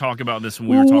tried to talk about this when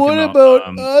we were talking what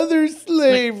about other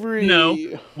slavery?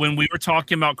 When we were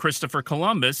talking about Christopher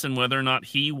Columbus and whether or not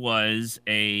he was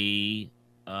a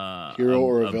hero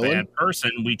or a villain? Bad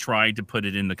person, we tried to put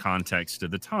it in the context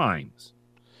of the times.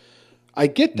 I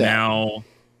get that. Now,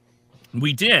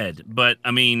 we did, but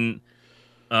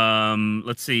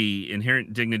let's see,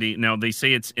 inherent dignity. Now, they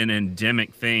say it's an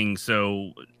endemic thing,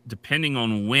 so depending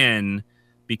on when,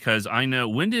 because I know,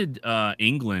 when did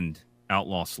England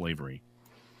outlaw slavery?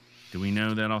 Do we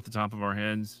know that off the top of our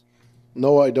heads?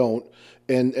 No, I don't.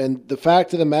 And the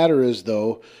fact of the matter is,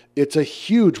 though, it's a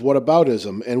huge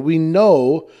whataboutism. And we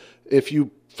know, if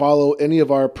you follow any of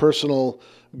our personal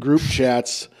group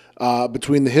chats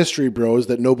between the history bros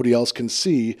that nobody else can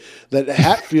see, that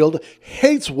Hatfield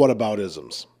hates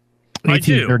whataboutisms.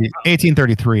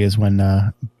 1833 is when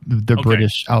the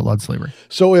British outlawed slavery.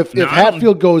 So if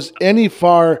Hatfield goes any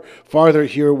farther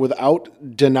here without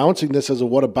denouncing this as a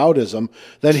whataboutism,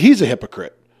 then he's a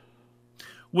hypocrite.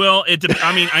 Well,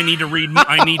 I need to read.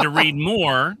 I need to read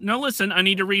more. No, listen, I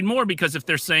need to read more, because if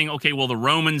they're saying, okay, well, the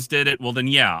Romans did it, well, then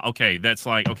yeah, okay, that's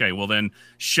like, okay, well, then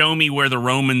show me where the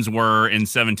Romans were in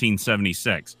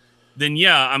 1776. Then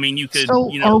yeah, you could. So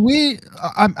are we?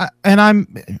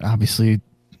 I'm obviously.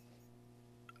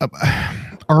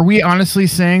 Are we honestly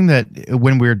saying that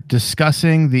when we're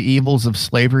discussing the evils of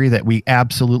slavery, that we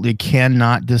absolutely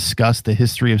cannot discuss the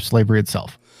history of slavery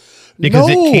itself? Because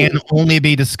it can only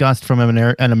be discussed from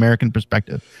an American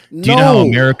perspective. Do you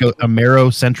know how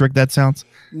Amerocentric that sounds?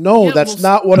 No, yeah,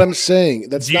 not what I'm saying.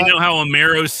 Do you know how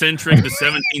Amerocentric the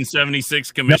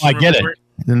 1776 commission? No, I get report?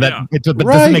 it. And that Yeah. it doesn't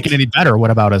Right. make it any better.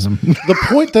 What aboutism? The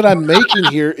point that I'm making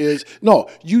here is no.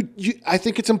 I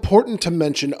think it's important to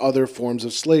mention other forms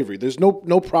of slavery. There's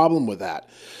no problem with that.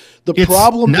 The It's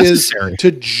problem necessary. is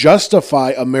to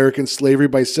justify American slavery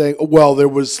by saying, well, there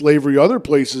was slavery other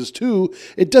places too.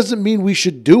 It doesn't mean we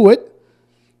should do it.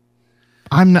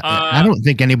 I'm not. I don't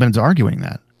think anyone's arguing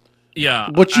that. Yeah,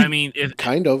 But you- I mean, if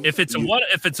Kind of. if it's a You-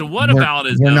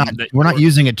 whataboutism, We're not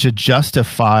using it to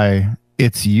justify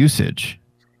its usage.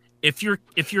 If you're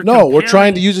No, we're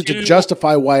trying comparing to use it to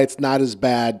justify why it's not as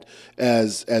bad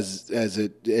as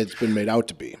it's been made out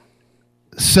to be.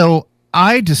 So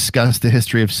I discussed the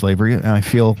history of slavery, and I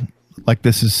feel like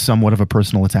this is somewhat of a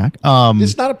personal attack.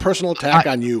 It's not a personal attack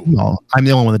on you. No, I'm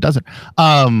the only one that doesn't.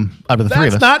 Out of the three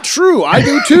of That's us. not true. I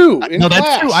do too. In No, class.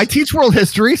 that's true. I teach world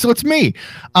history, so it's me.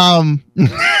 I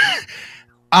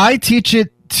teach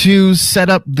it to set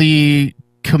up the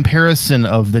comparison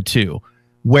of the two,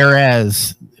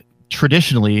 whereas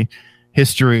traditionally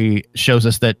history shows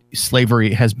us that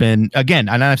slavery has been, again,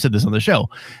 and I've said this on the show,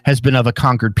 has been of a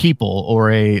conquered people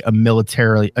or a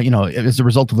military, as a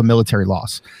result of a military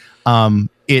loss.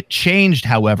 It changed,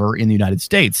 however, in the United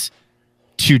States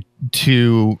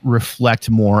to reflect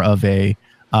more of a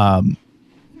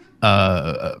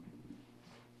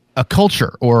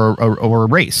culture or a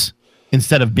race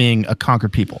instead of being a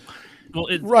conquered people. Well,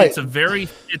 Right. it's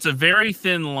a very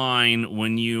thin line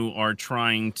when you are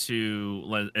trying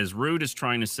to, as Rude is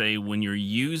trying to say, when you're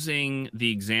using the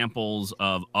examples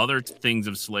of other things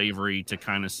of slavery to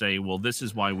kind of say, well, this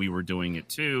is why we were doing it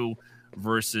too,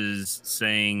 versus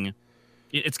saying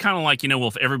it's kind of like, well,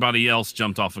 if everybody else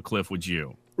jumped off a cliff, would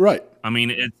you? Right. I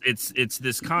mean, it's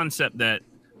this concept that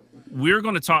we're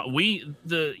going to talk.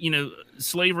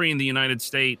 Slavery in the United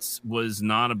States was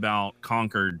not about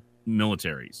conquered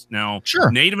militaries. Now,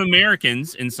 Sure. Native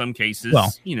Americans, in some cases,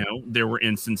 Well. there were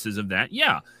instances of that.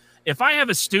 Yeah. If I have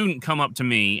a student come up to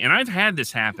me, and I've had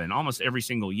this happen almost every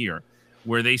single year,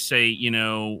 where they say,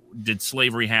 did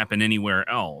slavery happen anywhere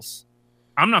else?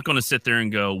 I'm not going to sit there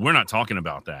and go, we're not talking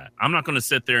about that. I'm not going to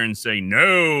sit there and say,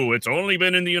 no, it's only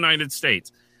been in the United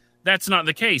States. That's not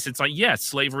the case. It's like, yes,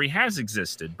 slavery has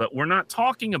existed, but we're not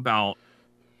talking about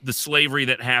the slavery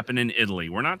that happened in Italy.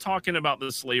 We're not talking about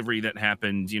the slavery that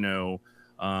happened,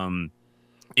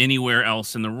 anywhere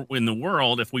else in the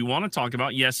world. If we want to talk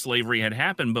about, yes, slavery had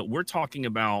happened, but we're talking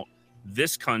about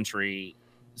this country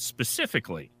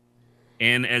specifically.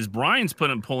 And as Brian's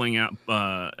pointing out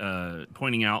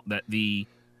that the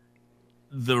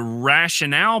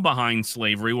rationale behind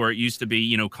slavery, where it used to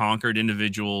be, conquered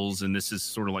individuals, and this is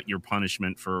sort of like your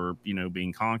punishment for,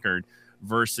 being conquered,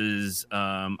 versus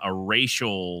a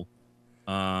racial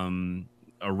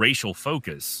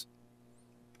focus.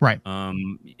 Right.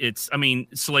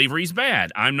 Slavery's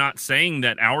bad. I'm not saying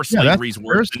that our slavery's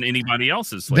worse than anybody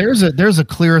else's slavery. There's a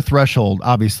clear threshold,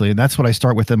 obviously, and that's what I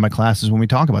start with in my classes when we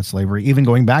talk about slavery, even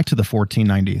going back to the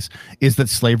 1490s, is that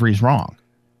slavery is wrong.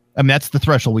 I mean, that's the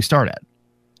threshold we start at.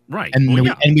 Right. And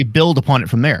we build upon it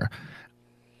from there.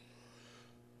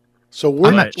 So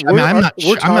I'm not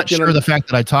sure the fact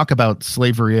that I talk about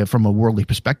slavery from a worldly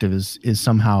perspective is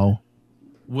somehow.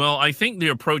 Well, I think the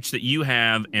approach that you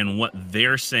have and what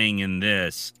they're saying in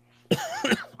this,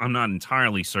 I'm not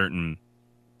entirely certain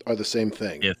are the same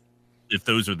thing. If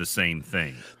those are the same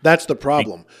thing. That's the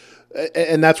problem.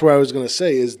 And that's where I was going to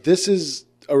say is this is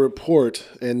a report,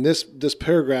 and this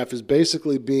paragraph is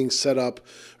basically being set up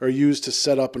or used to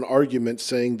set up an argument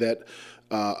saying that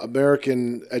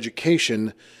American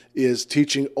education is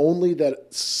teaching only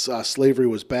that slavery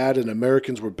was bad and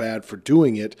Americans were bad for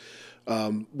doing it,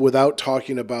 without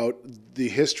talking about the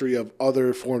history of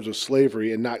other forms of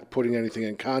slavery and not putting anything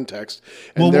in context.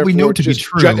 And well, what we know to be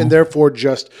true. And therefore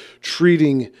just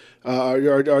treating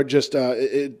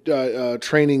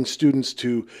training students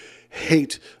to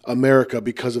hate America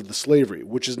because of the slavery,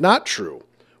 which is not true.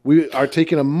 We are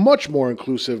taking a much more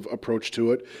inclusive approach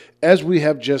to it, as we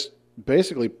have just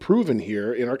basically proven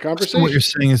here in our conversation. So what you're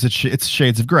saying is that it's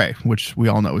shades of gray, which we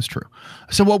all know is true.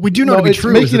 So what we do know to be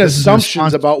true is is that making this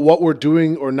assumptions about what we're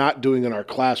doing or not doing in our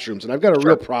classrooms, and I've got a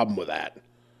real problem with that.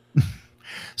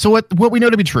 So what we know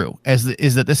to be true is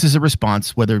that this is a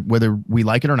response, whether we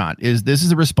like it or not, this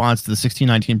is a response to the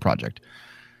 1619 Project,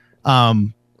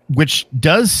 which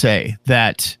does say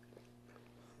that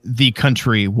the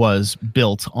country was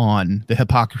built on the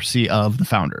hypocrisy of the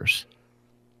founders.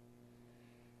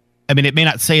 I mean, it may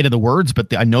not say it in the words,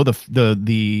 but I know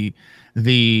the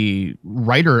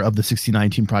writer of the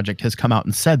 1619 Project has come out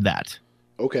and said that.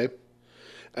 Okay.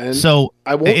 And so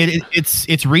I won't,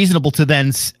 it's reasonable to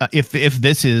then, if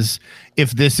this is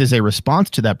a response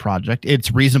to that project,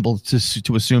 it's reasonable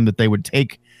to assume that they would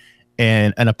take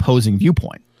an opposing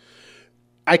viewpoint.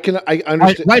 I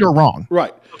understand. Right or wrong.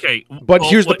 Right. Okay. But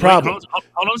here's the problem.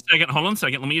 Hold on a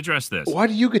second. Let me address this. Why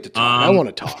do you get to talk? I want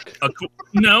to talk.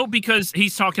 No, because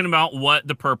he's talking about what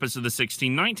the purpose of the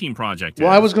 1619 project is.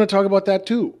 Well, I was going to talk about that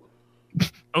too.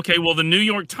 Okay, well, the New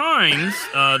York Times,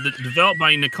 developed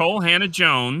by Nicole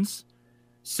Hannah-Jones,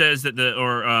 says that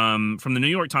from the New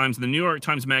York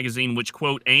Times Magazine, which,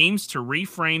 quote, aims to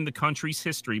reframe the country's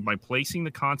history by placing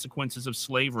the consequences of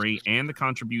slavery and the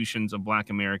contributions of Black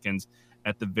Americans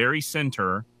at the very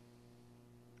center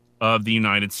of the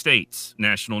United States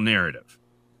national narrative.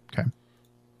 Okay.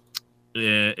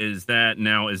 Is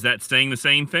that saying the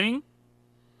same thing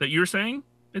that you're saying?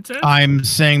 It says? I'm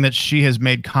saying that she has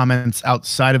made comments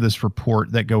outside of this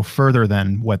report that go further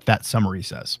than what that summary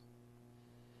says.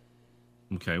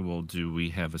 Okay, well, do we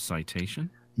have a citation?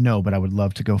 No, but I would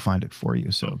love to go find it for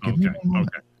you. So give me one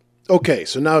moment. Okay,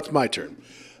 so now it's my turn.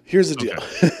 Here's the deal.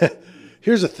 Okay.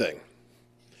 Here's the thing.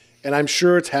 And I'm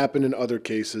sure it's happened in other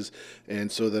cases,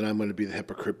 and so then I'm going to be the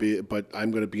hypocrite, but I'm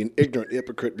going to be an ignorant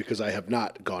hypocrite because I have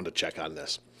not gone to check on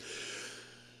this.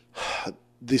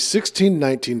 The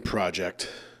 1619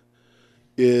 Project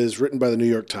is written by the New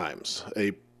York Times,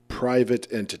 a private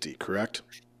entity, correct?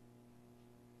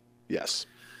 Yes.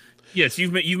 Yes,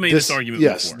 you've made this argument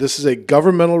yes, before. This is a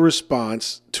governmental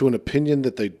response to an opinion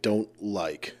that they don't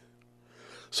like.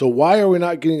 So why are we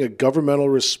not getting a governmental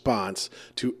response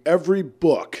to every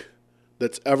book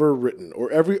that's ever written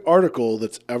or every article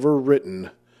that's ever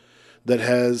written that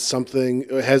has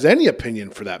any opinion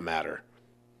for that matter?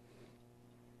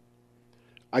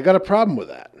 I got a problem with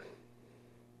that.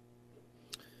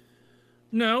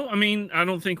 No, I mean, I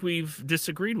don't think we've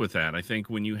disagreed with that. I think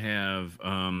when you have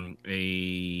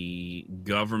a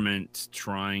government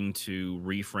trying to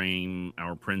reframe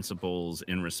our principles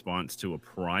in response to a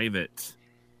private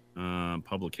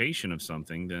publication of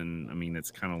something, then, I mean,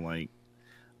 it's kind of like,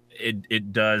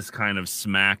 it does kind of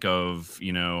smack of,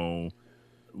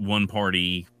 one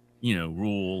party,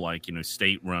 rule, like,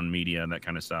 state-run media, that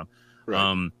kind of stuff.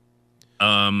 Right.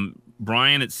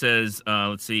 Brian, it says,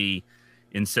 let's see,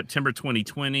 in September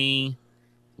 2020,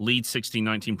 lead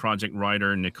 1619 Project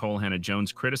writer Nicole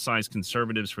Hannah-Jones criticized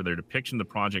conservatives for their depiction of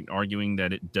the project, arguing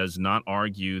that it does not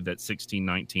argue that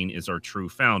 1619 is our true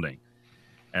founding.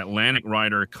 Atlantic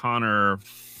writer Connor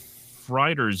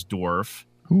Friedersdorf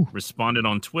responded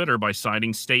on Twitter by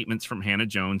citing statements from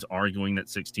Hannah-Jones arguing that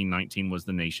 1619 was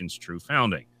the nation's true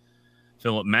founding.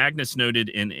 Philip Magnus noted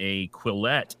in a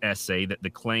Quillette essay that the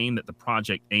claim that the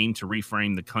project aimed to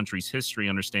reframe the country's history,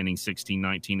 understanding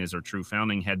 1619 as our true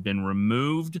founding, had been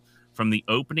removed from the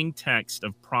opening text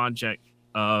of project's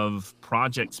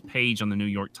page on the New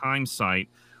York Times site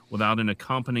without an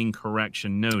accompanying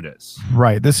correction notice.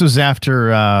 Right. This was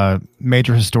after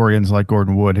major historians like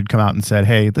Gordon Wood had come out and said,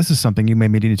 hey, this is something you may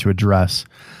need to address.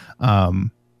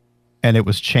 And it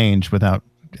was changed without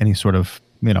any sort of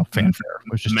fanfare.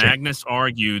 Magnus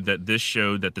argued that this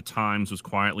showed that the Times was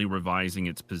quietly revising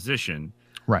its position.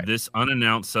 Right. This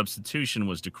unannounced substitution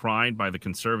was decried by the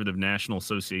Conservative National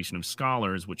Association of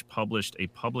Scholars, which published a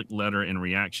public letter in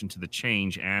reaction to the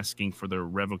change, asking for the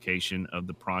revocation of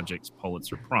the project's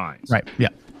Pulitzer Prize. Right. Yeah.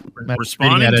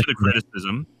 Responding to the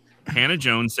criticism,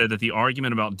 Hannah-Jones said that the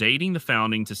argument about dating the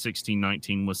founding to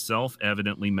 1619 was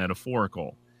self-evidently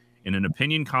metaphorical. In an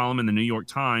opinion column in the New York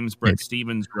Times, Bret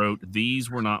Stephens wrote,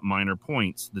 "These were not minor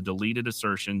points. The deleted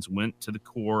assertions went to the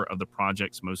core of the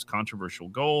project's most controversial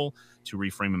goal, to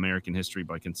reframe American history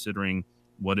by considering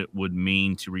what it would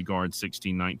mean to regard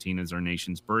 1619 as our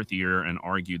nation's birth year, and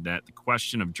argued that the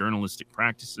question of journalistic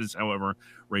practices, however,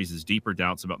 raises deeper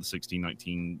doubts about the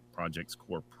 1619 project's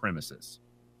core premises."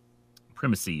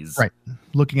 Right.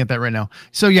 Looking at that right now.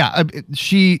 So yeah,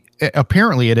 she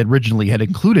apparently originally had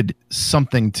included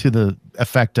something to the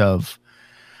effect of,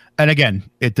 and again,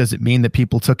 it doesn't mean that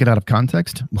people took it out of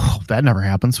context. Well, that never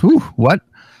happens. Whew, what?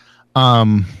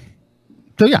 So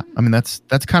yeah, I mean, that's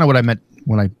kind of what I meant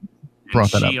when I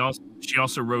brought that up. She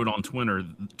also wrote on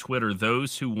Twitter,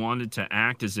 those who wanted to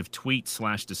act as if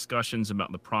tweets/discussions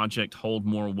about the project hold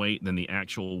more weight than the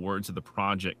actual words of the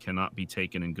project cannot be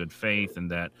taken in good faith,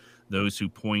 and that those who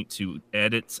point to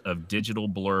edits of digital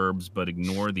blurbs but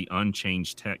ignore the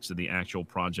unchanged text of the actual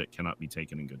project cannot be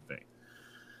taken in good faith.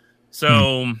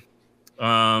 So,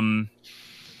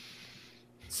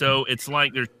 so it's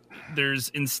like there's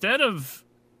instead of,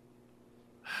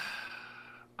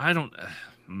 I don't.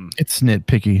 It's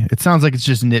nitpicky. It sounds like it's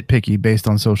just nitpicky based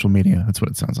on social media. That's what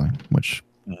it sounds like. Which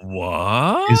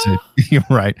what is it? You're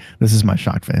right. This is my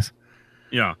shock face.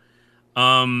 Yeah.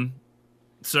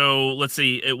 So let's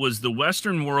see. It was the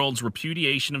Western world's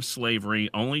repudiation of slavery,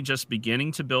 only just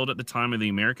beginning to build at the time of the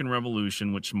American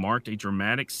Revolution, which marked a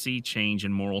dramatic sea change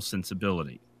in moral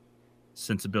sensibilities.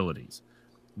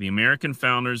 The American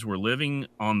founders were living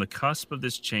on the cusp of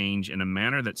this change in a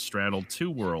manner that straddled two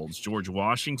worlds. George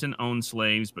Washington owned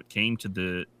slaves, but came to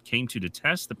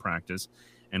detest the practice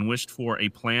and wished for a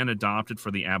plan adopted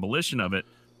for the abolition of it.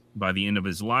 By the end of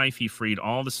his life, he freed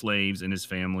all the slaves in his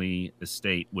family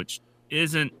estate, which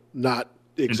isn't not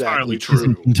exactly true.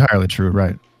 Isn't entirely true,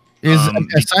 right?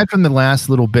 Aside from the last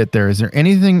little bit there, is there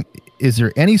any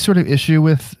sort of issue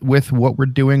with what we're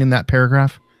doing in that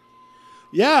paragraph?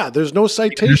 Yeah, there's no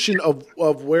citation of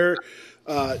where.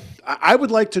 I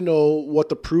would like to know what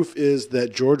the proof is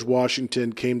that George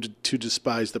Washington came to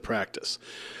despise the practice.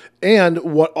 And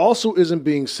what also isn't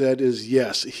being said is,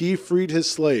 yes, he freed his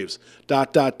slaves, ...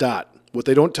 What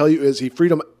they don't tell you is he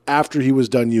freed them after he was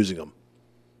done using them.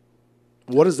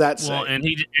 What does that say? Well, and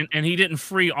he didn't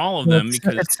free all of them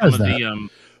because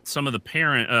some of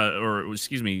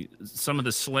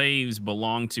the slaves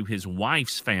belonged to his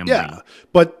wife's family. Yeah,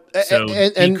 but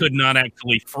he could not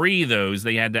actually free those.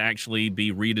 They had to actually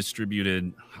be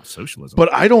redistributed. Socialism.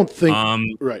 But I don't think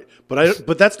right.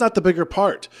 But that's not the bigger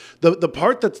part. The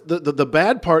part that's the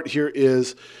bad part here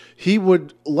is he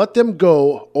would let them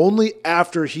go only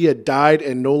after he had died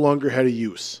and no longer had a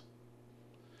use.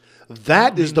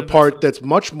 That is the part that's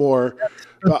much more.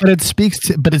 But it speaks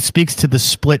to the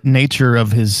split nature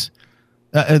of his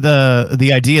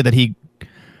the idea that he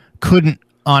couldn't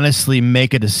honestly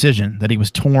make a decision, that he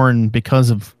was torn because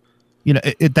of,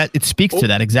 it speaks to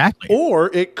that exactly.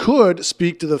 Or it could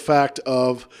speak to the fact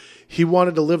of he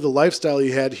wanted to live the lifestyle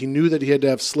he had. He knew that he had to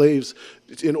have slaves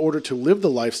in order to live the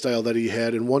lifestyle that he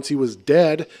had. And once he was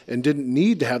dead and didn't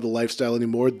need to have the lifestyle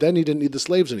anymore, then he didn't need the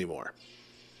slaves anymore.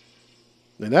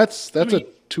 And that's a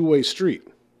two-way street.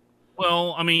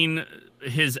 Well, I mean,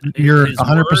 you're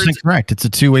 100% correct. It's a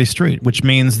two-way street, which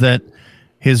means that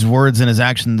his words and his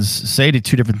actions say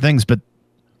two different things, but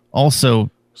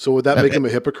also. So would that make him a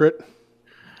hypocrite?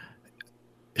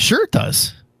 Sure, it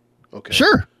does. Okay.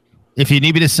 Sure. If you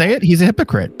need me to say it, he's a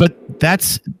hypocrite. But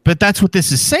that's what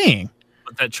this is saying.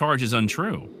 But that charge is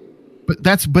untrue. But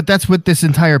that's what this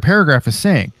entire paragraph is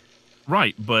saying.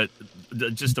 Right, but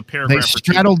just a paragraph. They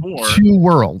straddled two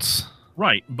worlds.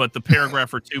 Right, but the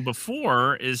paragraph or two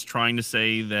before is trying to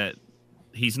say that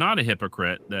he's not a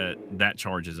hypocrite, that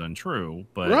charge is untrue,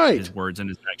 but his words and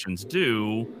his actions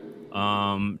do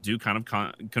kind of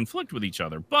conflict with each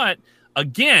other. But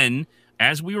again,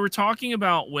 as we were talking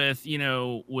about with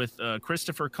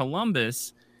Christopher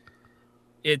Columbus,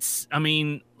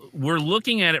 we're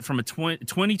looking at it from a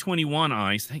 2021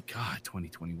 eyes. Thank God,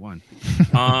 2021.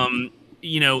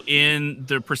 In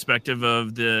the perspective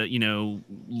of the,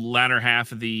 latter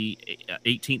half of the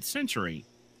 18th century.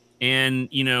 And,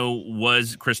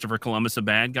 was Christopher Columbus a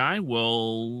bad guy?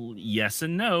 Well, yes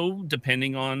and no,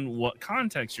 depending on what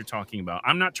context you're talking about.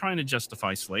 I'm not trying to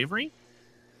justify slavery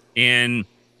and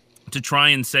to try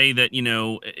and say that,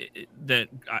 that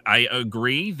I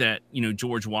agree that,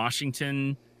 George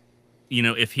Washington,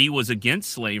 if he was against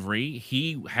slavery,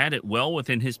 he had it well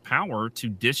within his power to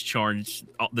discharge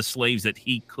the slaves that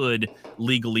he could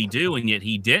legally do, and yet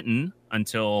he didn't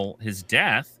until his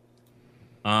death.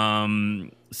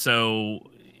 So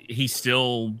he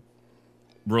still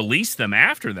released them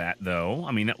after that, though.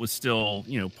 I mean, that was still,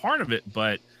 part of it,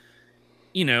 but,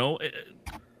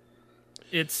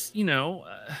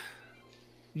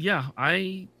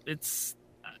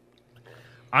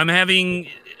 I'm having...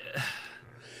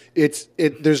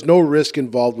 There's no risk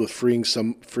involved with freeing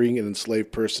an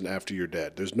enslaved person after you're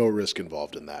dead. There's no risk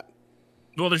involved in that.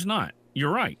 Well, there's not.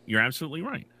 You're right. You're absolutely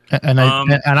right. And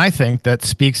I think that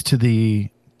speaks to the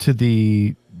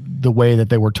way that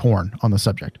they were torn on the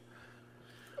subject.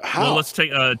 How? Well, let's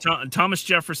take Thomas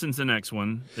Jefferson's the next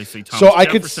one. They say Thomas so I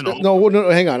Jefferson. No,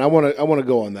 hang on. I want to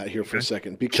go on that here for a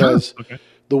second because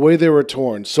the way they were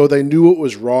torn. So they knew it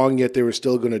was wrong, yet they were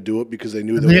still going to do it because they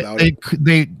knew that without it,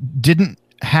 they didn't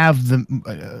have what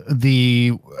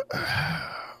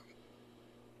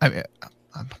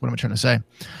am I trying to say?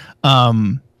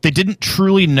 They didn't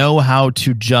truly know how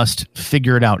to just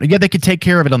figure it out. Yeah, they could take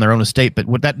care of it on their own estate, but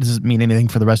that doesn't mean anything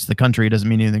for the rest of the country. It doesn't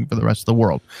mean anything for the rest of the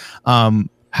world.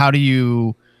 How do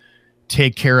you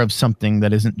take care of something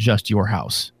that isn't just your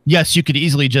house? Yes, you could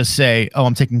easily just say, "Oh,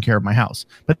 I'm taking care of my house,"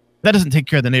 but that doesn't take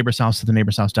care of the neighbor's house to the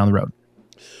neighbor's house down the road.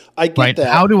 I get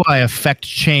that. How do I affect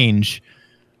change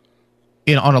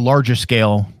on a larger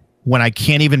scale when I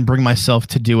can't even bring myself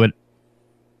to do it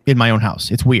in my own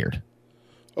house? It's weird.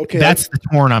 Okay, that's the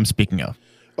torn I'm speaking of.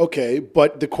 Okay,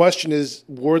 but the question is,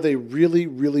 were they really,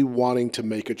 really wanting to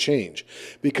make a change?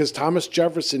 Because Thomas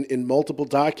Jefferson, in multiple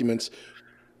documents,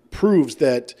 proves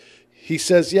that he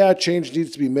says, yeah, change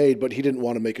needs to be made, but he didn't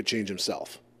want to make a change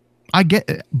himself. I get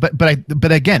it,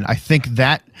 but again, I think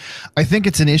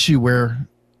it's an issue where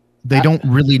they don't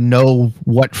really know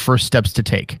what first steps to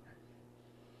take.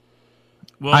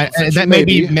 Well,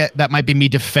 that might be me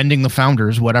defending the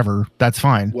founders, whatever. That's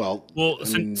fine. Well,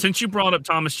 since you brought up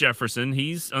Thomas Jefferson,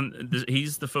 he's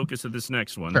the focus of this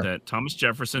next one. Sure. That Thomas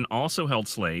Jefferson also held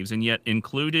slaves, and yet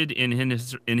included in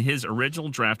his original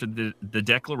draft of the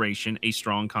Declaration a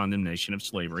strong condemnation of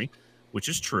slavery, which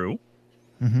is true.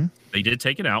 Mm-hmm. They did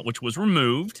take it out, which was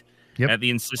removed. Yep. At the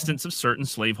insistence of certain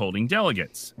slaveholding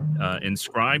delegates.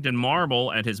 Inscribed in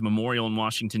marble at his memorial in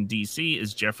Washington, D.C.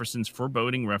 is Jefferson's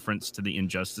foreboding reference to the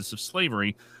injustice of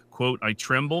slavery. Quote, I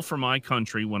tremble for my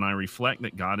country when I reflect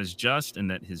that God is just and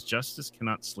that his justice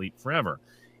cannot sleep forever.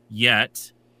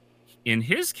 Yet, in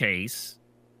his case,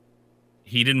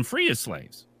 he didn't free his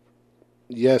slaves.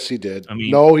 Yes, he did. I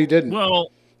mean, no, he didn't.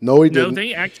 Well, no, he didn't. No,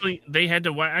 they had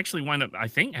to actually wind up, I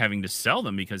think, having to sell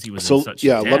them because he was so in such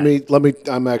yeah. debt. Let me.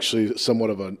 I'm actually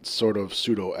somewhat of a sort of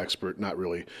pseudo expert, not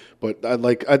really, but I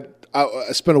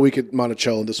spent a week at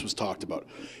Monticello and this was talked about.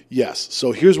 Yes.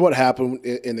 So here's what happened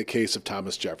in the case of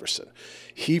Thomas Jefferson.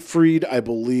 He freed, I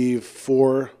believe,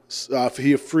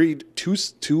 he freed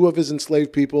two of his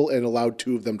enslaved people and allowed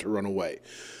 2 of them to run away.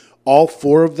 All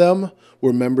 4 of them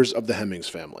were members of the Hemmings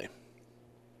family.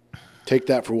 Take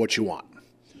that for what you want.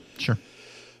 Sure.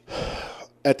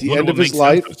 At the end of his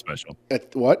life, special.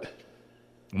 At what?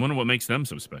 I wonder what makes them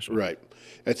so special. Right.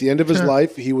 At the end of his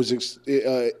life, he was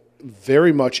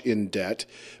very much in debt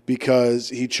because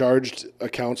he charged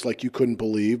accounts like you couldn't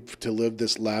believe to live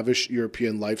this lavish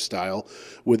European lifestyle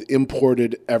with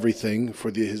imported everything for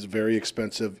his very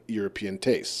expensive European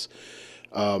tastes.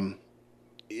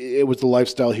 It was the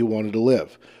lifestyle he wanted to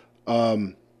live.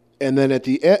 And then at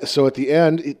the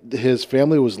end, his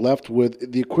family was left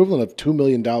with the equivalent of $2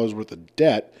 million worth of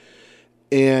debt,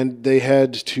 and they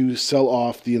had to sell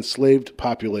off the enslaved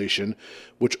population,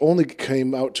 which only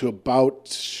came out to about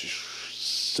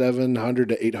 $700,000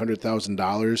 to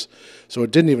 $800,000. So it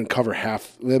didn't even cover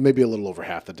half, maybe a little over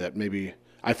half the debt. Maybe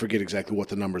I forget exactly what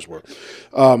the numbers were,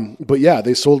 but yeah,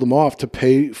 they sold him off to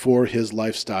pay for his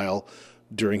lifestyle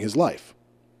during his life,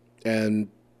 and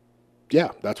yeah,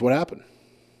 that's what happened.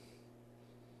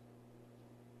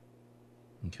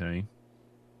 Okay.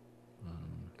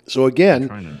 So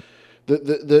again,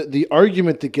 the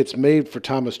argument that gets made for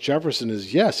Thomas Jefferson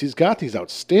is, yes, he's got these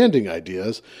outstanding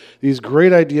ideas, these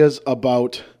great ideas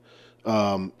about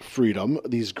freedom,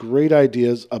 these great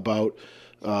ideas about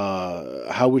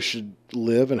how we should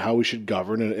live and how we should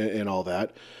govern and all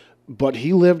that. But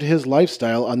he lived his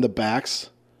lifestyle on the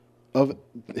backs of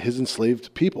his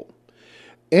enslaved people.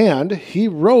 And he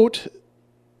wrote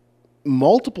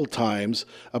multiple times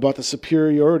about the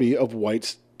superiority of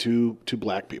whites to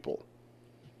black people.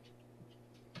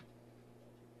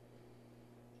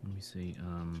 Let me see.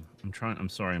 I'm trying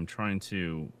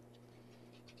to.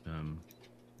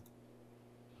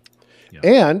 Yeah.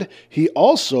 And he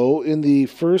also, in the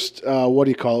first,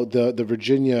 the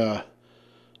Virginia,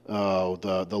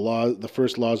 the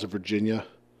first laws of Virginia,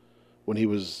 when he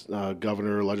was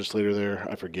governor or legislator there,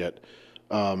 I forget.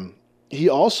 He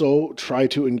also tried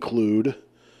to include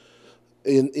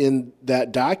in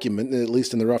that document, at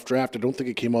least in the rough draft, I don't think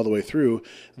it came all the way through,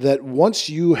 that once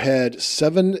you had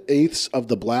 7/8 of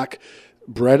the black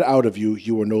bred out of you,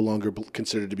 you were no longer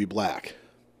considered to be black.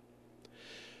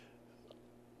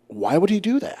 Why would he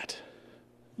do that?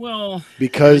 Well,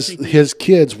 because his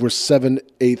kids were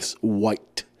 7/8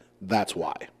 white. That's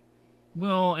why.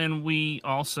 Well, and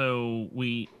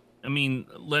I mean,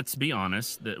 let's be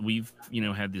honest that we've,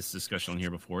 had this discussion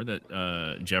here before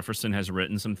that Jefferson has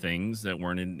written some things that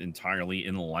weren't entirely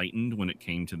enlightened when it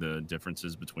came to the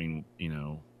differences between,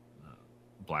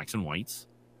 blacks and whites.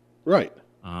 Right.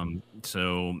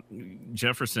 So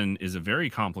Jefferson is a very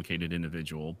complicated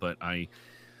individual, but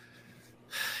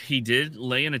he did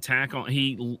lay an attack on,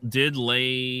 he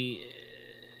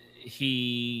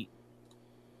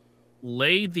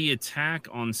laid the attack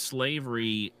on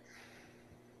slavery,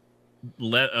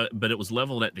 but it was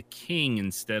leveled at the king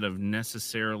instead of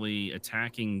necessarily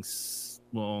attacking,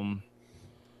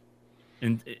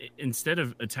 instead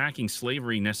of attacking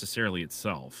slavery necessarily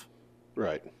itself.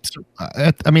 Right. So,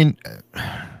 I mean,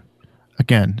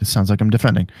 again, it sounds like I'm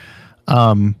defending.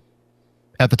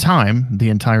 At the time, the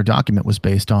entire document was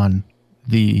based on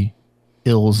the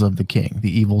ills of the king,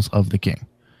 the evils of the king.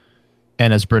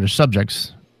 And as British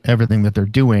subjects, everything that they're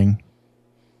doing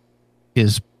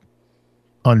is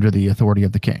under the authority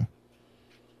of the king.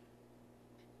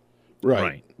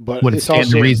 Right. But Would it it's stand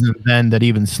also to reason then that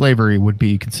even slavery would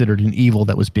be considered an evil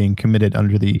that was being committed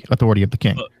under the authority of the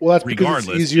king? well, that's because it's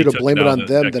Regardless, easier he to took blame it it out on of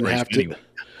the them than Declaration have to. anyway.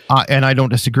 And I don't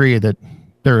disagree that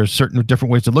there are certain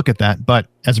different ways to look at that, but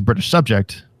as a British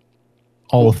subject,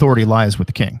 all authority lies with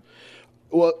the king.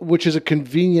 Well, which is a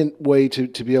convenient way to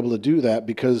be able to do that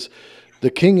because the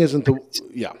king isn't the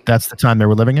That's the time they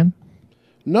were living in?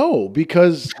 No,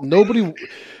 because nobody.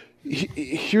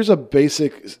 Here's a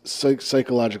basic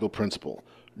psychological principle: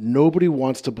 nobody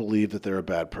wants to believe that they're a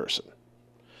bad person.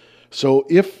 So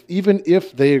even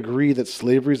if they agree that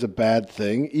slavery is a bad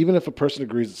thing, even if a person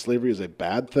agrees that slavery is a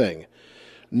bad thing,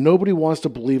 nobody wants to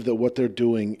believe that what they're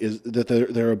doing is that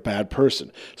they're a bad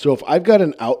person. So if I've got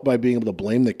an out by being able to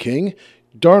blame the king,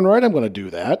 darn right I'm going to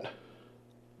do that.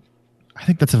 I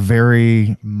think that's a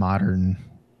very modern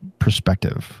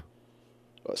perspective.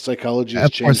 Psychology has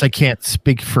Of course, changed. I can't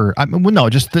speak for. I mean, well, no,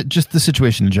 just the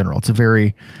situation in general. It's a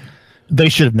very. They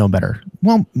should have known better.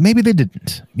 Well, maybe they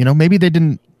didn't. Maybe they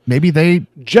didn't. Maybe they.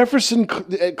 Jefferson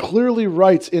clearly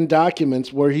writes in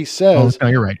documents where he says, "Oh,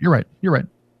 no, you're right. You're right. You're right."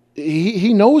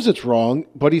 He knows it's wrong,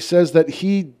 but he says that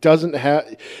he doesn't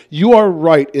have. You are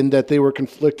right in that they were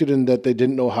conflicted and that they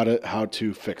didn't know how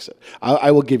to fix it.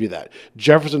 I will give you that.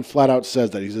 Jefferson flat out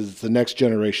says that. He says it's the next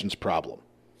generation's problem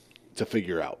to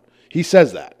figure out. He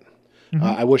says that. Mm-hmm.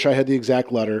 I wish I had the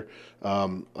exact letter.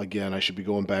 Again, I should be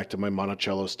going back to my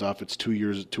Monticello stuff. It's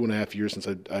 2.5 years since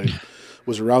I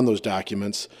was around those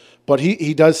documents. But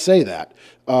he does say that.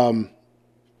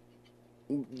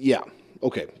 Yeah.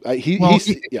 Okay.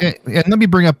 And let me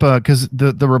bring up because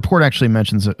the report actually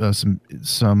mentions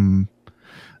some.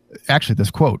 Actually,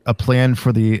 this quote: "A plan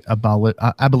for the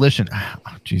abolition."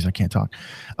 Geez, I can't talk.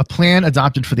 A plan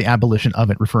adopted for the abolition of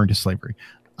it, referring to slavery.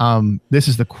 This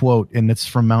is the quote, and it's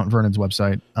from Mount Vernon's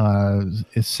website.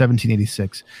 It's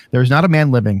 1786. "There is not a man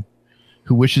living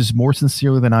who wishes more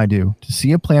sincerely than I do to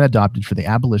see a plan adopted for the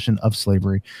abolition of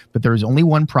slavery, but there is only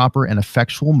one proper and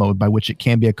effectual mode by which it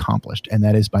can be accomplished, and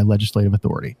that is by legislative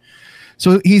authority."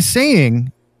 So he's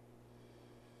saying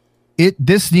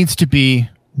this needs to be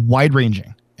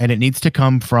wide-ranging, and it needs to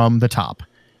come from the top,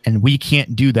 and we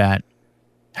can't do that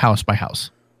house by house.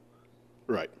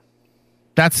 Right.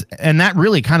 That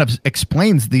really kind of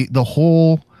explains the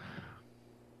whole,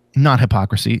 not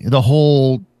hypocrisy, the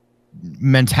whole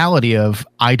mentality of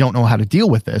I don't know how to deal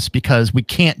with this, because we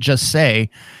can't just say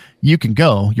you can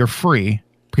go, you're free,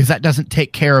 because that doesn't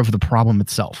take care of the problem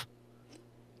itself.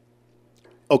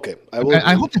 Okay,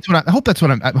 I hope that's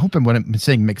what I'm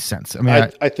saying makes sense. I mean,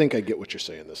 I think I get what you're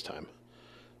saying this time.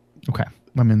 Okay,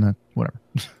 I mean whatever.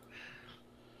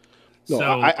 No,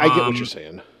 so, I get what you're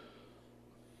saying.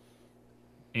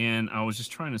 And I was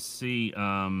just trying to see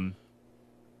the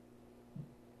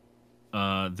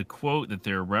quote that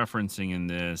they're referencing in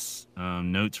this,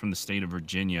 notes from the state of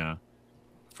Virginia.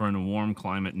 "For in a warm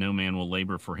climate, no man will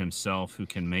labor for himself who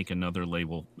can make another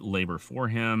labor for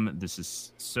him. This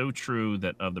is so true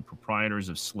that of the proprietors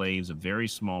of slaves, a very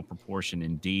small proportion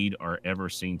indeed are ever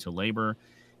seen to labor.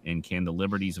 And can the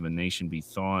liberties of a nation be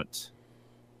thought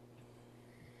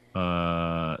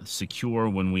secure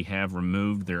when we have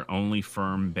removed their only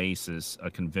firm basis, a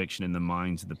conviction in the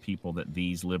minds of the people that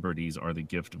these liberties are the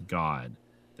gift of God,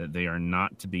 that they are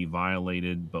not to be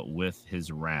violated but with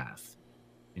his wrath.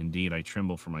 Indeed, I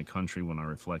tremble for my country when I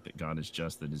reflect that God is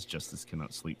just, that his justice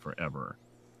cannot sleep forever."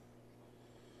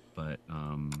 But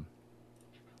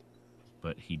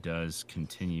he does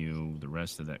continue. The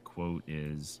rest of that quote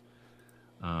is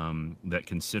that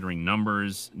considering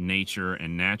numbers, nature,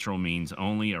 and natural means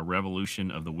only, a revolution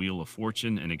of the wheel of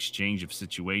fortune, an exchange of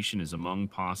situation is among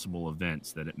possible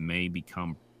events, that it may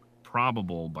become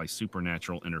probable by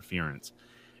supernatural interference.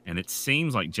 And it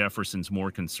seems like Jefferson's more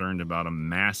concerned about a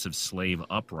massive slave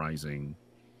uprising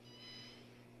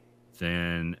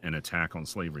than an attack on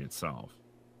slavery itself.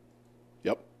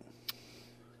 Yep.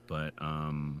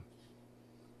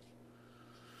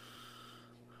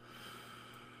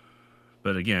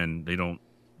 But again, they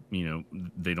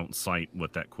don't cite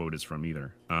what that quote is from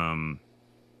either.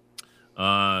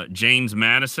 James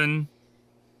Madison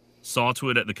saw to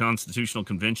it at the Constitutional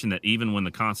Convention that even when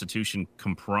the Constitution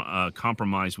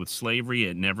compromised with slavery,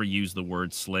 it never used the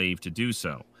word slave to do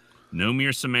so. No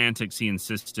mere semantics, he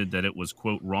insisted that it was,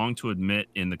 quote, wrong to admit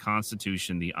in the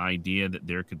Constitution the idea that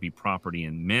there could be property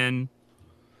in men.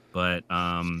 But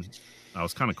I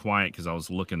was kind of quiet because I was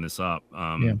looking this up.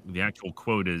 The actual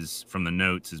quote is from the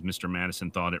notes is Mr. Madison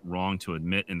thought it wrong to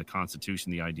admit in the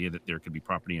Constitution the idea that there could be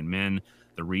property in men.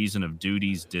 The reason of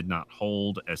duties did not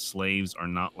hold, as slaves are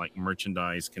not like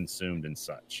merchandise consumed and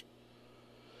such.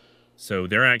 So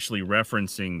they're actually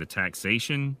referencing the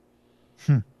taxation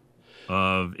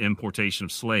of importation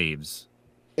of slaves.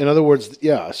 In other words,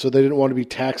 yeah, so they didn't want to be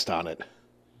taxed on it.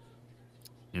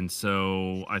 And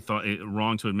so I thought it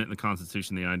wrong to admit in the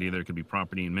Constitution the idea there could be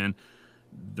property in men.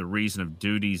 The reason of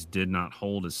duties did not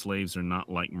hold as slaves are not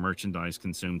like merchandise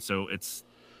consumed. So it's,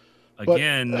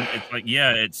 again, it's like,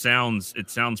 yeah, it sounds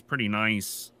pretty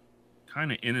nice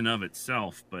kind of in and of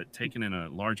itself, but taken in a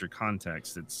larger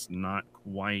context, it's not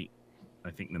quite, I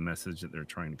think, the message that they're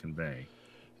trying to convey.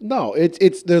 No,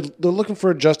 it's they're looking for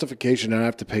a justification to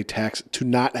not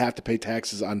have to pay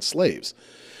taxes on slaves.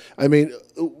 I mean,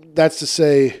 that's to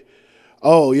say,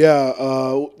 oh yeah,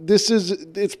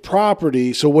 it's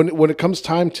property. So when it comes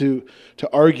time to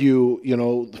argue,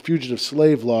 the fugitive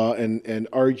slave law and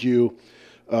argue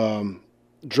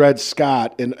Dred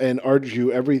Scott and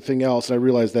argue everything else, and I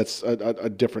realize that's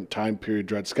a different time period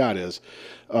Dred Scott is.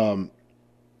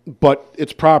 But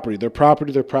it's property. They're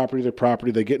property.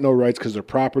 They get no rights because they're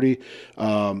property.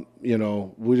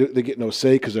 They get no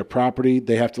say because they're property.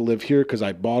 They have to live here because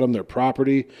I bought them. They're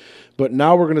property. But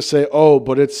now we're going to say, oh,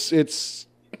 but it's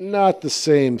not the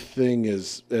same thing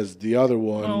as the other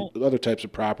one, other types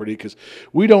of property, because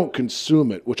we don't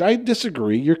consume it, which I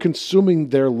disagree. You're consuming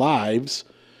their lives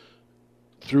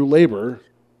through labor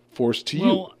forced to you.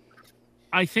 Well,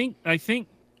 I think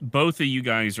both of you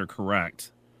guys are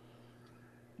correct.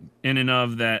 In and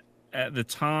of that, at the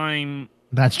time,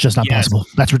 that's just not possible.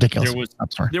 That's ridiculous.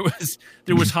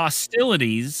 There was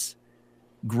hostilities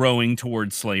growing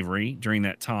towards slavery during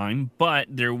that time, but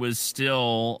there was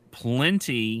still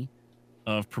plenty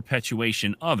of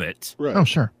perpetuation of it. Right. Oh,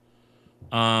 sure.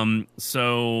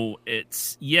 So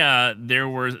it's, yeah, there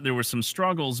were some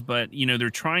struggles, but they're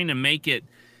trying to make it.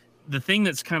 The thing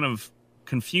that's kind of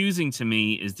confusing to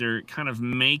me is they're kind of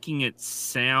making it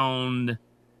sound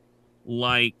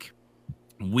like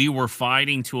we were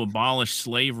fighting to abolish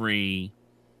slavery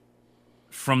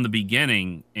from the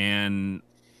beginning, and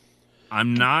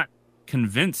I'm not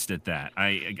convinced at that.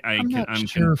 I'm not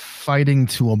sure fighting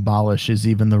to abolish is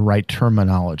even the right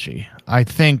terminology. I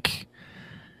think,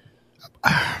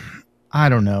 I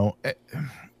don't know,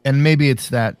 and maybe it's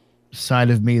that side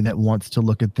of me that wants to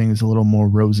look at things a little more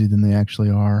rosy than they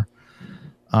actually are.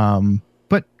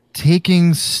 But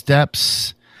taking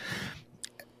steps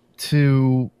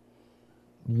to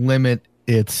limit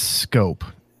its scope,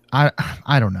 I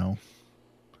don't know.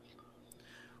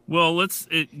 Well,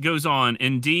 it goes on.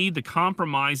 Indeed, the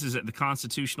compromises at the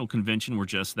Constitutional Convention were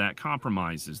just that,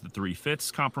 compromises. The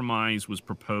 3/5 compromise was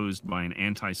proposed by an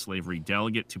anti-slavery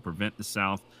delegate to prevent the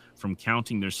South from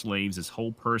counting their slaves as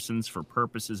whole persons for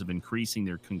purposes of increasing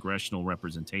their congressional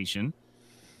representation,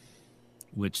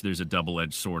 which there's a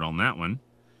double-edged sword on that one.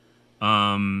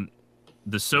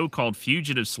 The so-called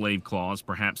Fugitive Slave Clause,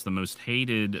 perhaps the most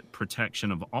hated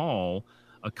protection of all,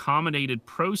 accommodated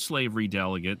pro-slavery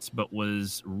delegates, but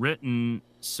was written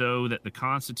so that the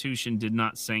Constitution did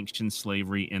not sanction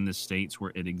slavery in the states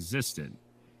where it existed.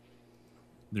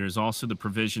 There is also the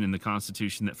provision in the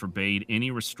Constitution that forbade any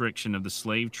restriction of the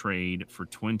slave trade for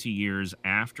 20 years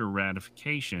after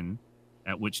ratification,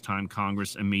 at which time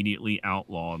Congress immediately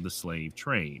outlawed the slave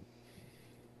trade.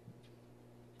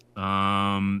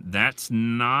 That's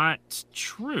not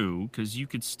true, because you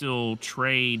could still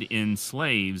trade in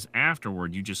slaves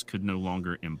afterward. You just could no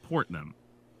longer import them.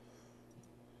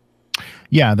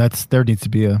 Yeah, that's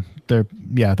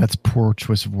poor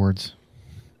choice of words.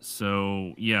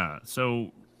 So yeah,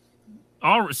 so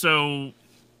I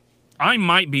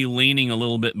might be leaning a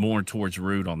little bit more towards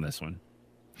Root on this one.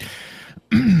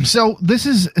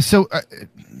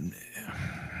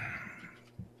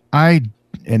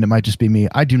 And it might just be me,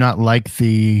 I do not like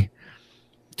the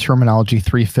terminology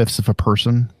 3/5 of a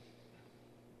person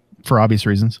for obvious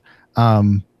reasons. Are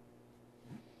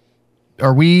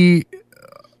we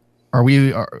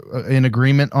in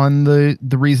agreement on the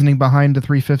reasoning behind the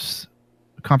 3/5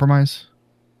 compromise?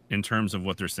 In terms of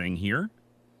what they're saying here?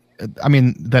 I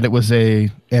mean, that it was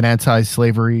an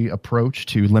anti-slavery approach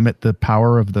to limit the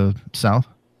power of the South?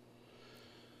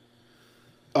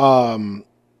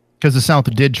 Because the South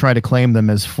did try to claim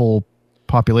them as full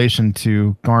population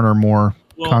to garner more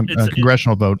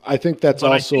congressional vote. I think that's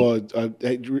also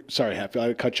sorry, Hatfield,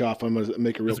 I cut you off. I'm going to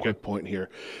make a real quick point here.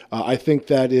 I think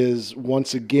that is,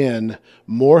 once again,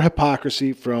 more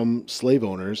hypocrisy from slave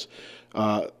owners.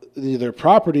 Their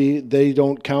property, they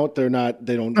don't count. They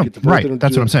don't get to vote. Right,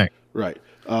 that's what I'm saying. Right.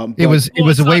 It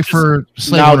was a way for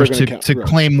slave owners to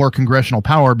claim more congressional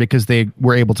power because they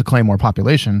were able to claim more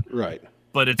population. Right.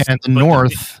 But the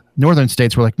North Northern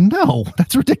states were like, no,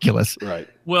 that's ridiculous. Right.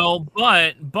 Well,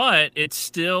 but it's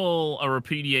still a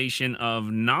repudiation of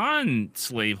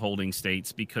non-slaveholding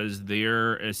states because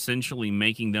they're essentially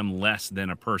making them less than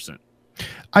a person.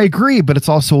 I agree, but it's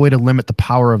also a way to limit the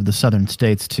power of the southern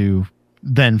states to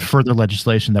then further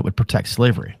legislation that would protect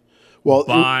slavery. Well,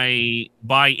 by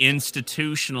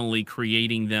institutionally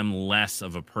creating them less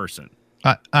of a person.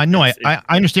 I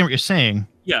understand what you're saying.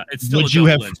 Yeah, it's still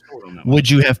would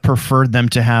you have preferred them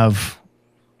to have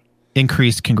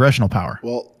increased congressional power?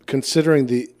 Well, considering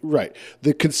the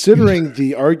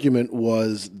argument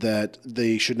was that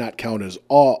they should not count at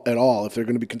all. If they're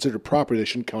going to be considered property, they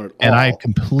shouldn't count at all. And I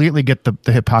completely get the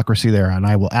hypocrisy there, and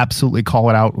I will absolutely call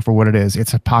it out for what it is.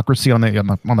 It's hypocrisy on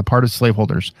the part of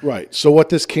slaveholders. Right. So what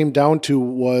this came down to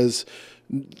was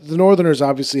the Northerners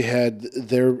obviously had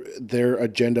their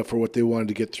agenda for what they wanted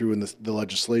to get through in the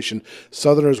legislation.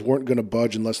 Southerners weren't going to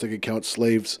budge unless they could count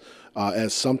slaves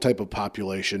as some type of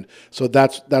population. So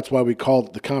that's why we called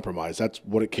it the compromise. That's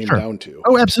what it came down to.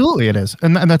 Oh, absolutely, it is,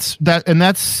 and that's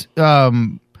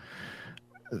the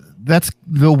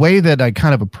way that I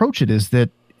kind of approach it is that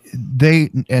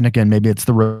and again, maybe it's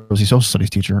the Rosie social studies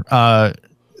teacher.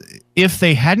 If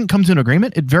they hadn't come to an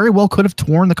agreement, it very well could have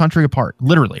torn the country apart,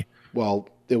 literally. Well,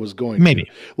 it was going maybe.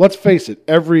 to. Let's face it,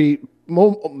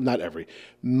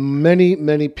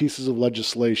 many pieces of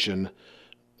legislation,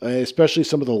 especially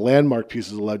some of the landmark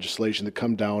pieces of legislation that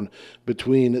come down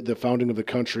between the founding of the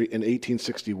country in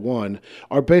 1861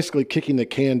 are basically kicking the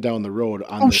can down the road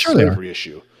on the slavery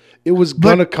issue. It was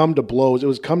going to come to blows. It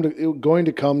was going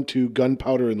to come to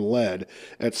gunpowder and lead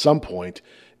at some point.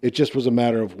 It just was a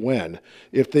matter of when.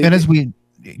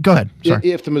 Go ahead. Sorry.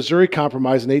 If the Missouri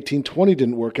Compromise in 1820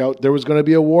 didn't work out, there was going to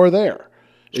be a war there.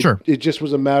 It just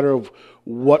was a matter of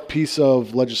what piece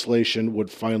of legislation would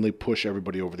finally push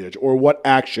everybody over the edge, or what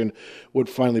action would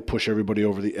finally push everybody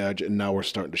over the edge, and now we're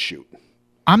starting to shoot.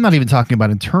 I'm not even talking about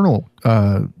internal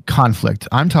conflict.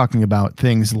 I'm talking about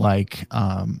things like,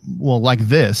 like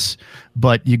this,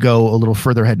 but you go a little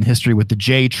further ahead in history with the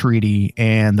Jay Treaty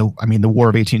and the War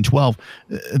of 1812.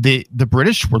 The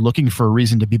British were looking for a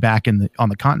reason to be back on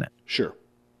the continent. Sure.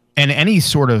 And any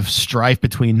sort of strife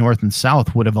between North and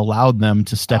South would have allowed them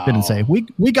to step in and say,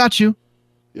 "We got you.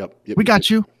 Yep. We got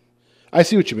you." I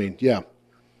see what you mean. Yeah.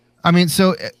 I mean,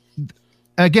 so.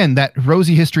 Again, that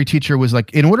Rosie history teacher was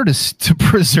like, in order to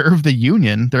preserve the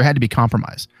Union, there had to be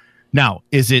compromise. Now,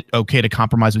 is it okay to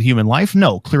compromise with human life?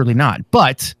 No, clearly not.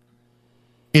 But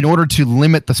in order to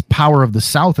limit the power of the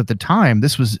South at the time,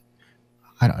 this was,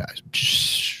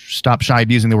 stop shy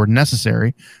of using the word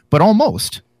necessary, but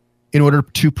almost, in order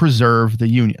to preserve the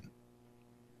Union.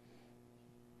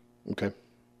 Okay.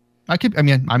 I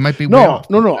might be way off.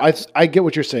 No. I get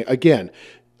what you're saying. Again,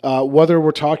 whether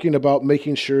we're talking about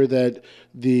making sure that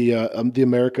the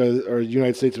America or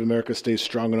United States of America stays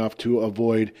strong enough to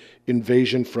avoid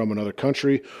invasion from another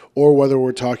country, or whether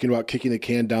we're talking about kicking the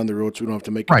can down the road so we don't have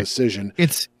to make a decision. And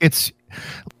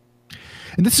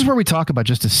this is where we talk about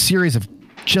just a series of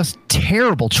just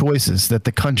terrible choices that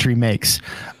the country makes.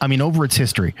 I mean, over its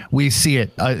history, we see it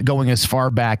going as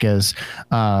far back as,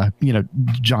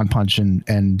 John Punch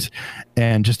and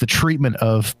just the treatment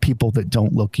of people that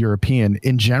don't look European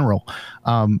in general.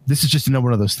 This is just another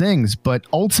one of those things. But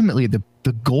ultimately, the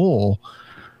goal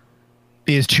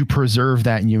is to preserve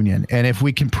that union. And if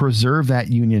we can preserve that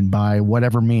union by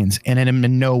whatever means, and I'm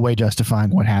in no way justifying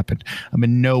what happened. I'm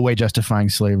in no way justifying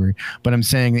slavery, but I'm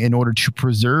saying in order to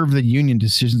preserve the union,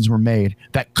 decisions were made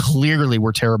that clearly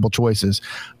were terrible choices.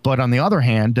 But on the other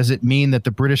hand, does it mean that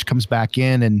the British comes back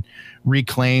in and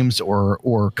reclaims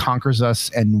or conquers us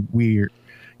and we're,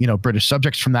 British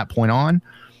subjects from that point on?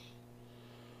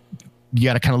 You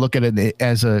got to kind of look at it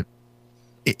as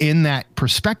in that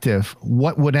perspective,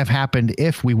 what would have happened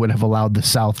if we would have allowed the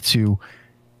South to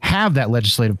have that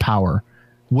legislative power?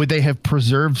 Would they have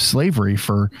preserved slavery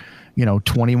for,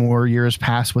 20 more years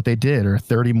past what they did, or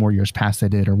 30 more years past they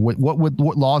did, or what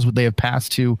laws would they have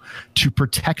passed to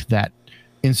protect that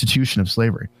institution of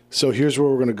slavery? So here's where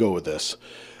we're going to go with this.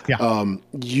 Yeah.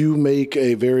 You make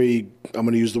a very, I'm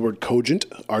going to use the word cogent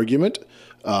argument.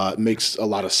 Makes a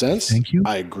lot of sense. Thank you.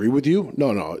 I agree with you.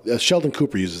 No. Sheldon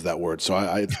Cooper uses that word, so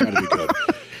it's got to be good.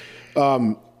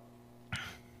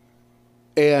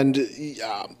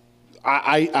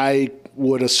 I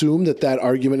would assume that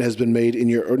argument has been made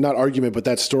but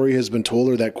that story has been told,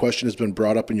 or that question has been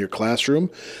brought up in your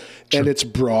classroom. Sure. And it's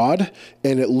broad,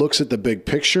 and it looks at the big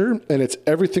picture, and it's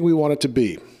everything we want it to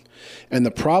be. And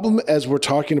the problem, as we're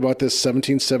talking about this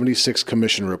 1776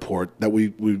 commission report that we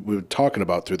were talking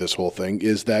about through this whole thing,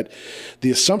 is that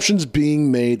the assumptions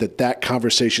being made that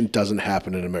conversation doesn't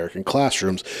happen in American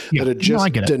classrooms, that it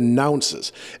just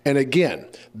denounces. And again,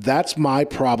 that's my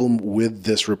problem with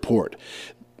this report.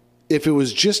 If it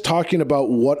was just talking about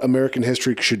what American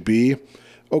history should be,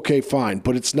 okay, fine,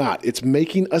 but it's not. It's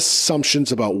making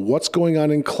assumptions about what's going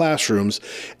on in classrooms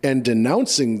and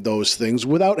denouncing those things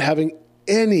without having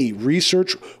any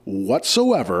research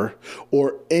whatsoever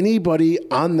or anybody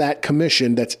on that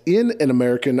commission that's in an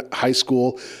American high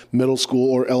school, middle school,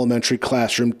 or elementary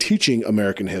classroom teaching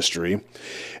American history.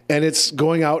 And it's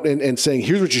going out and saying,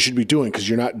 here's what you should be doing because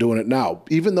you're not doing it now.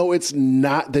 Even though it's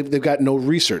not, they've got no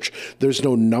research. There's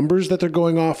no numbers that they're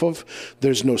going off of.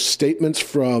 There's no statements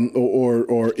from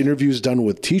or interviews done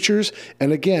with teachers.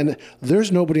 And again,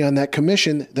 there's nobody on that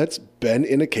commission that's been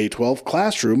in a K-12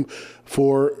 classroom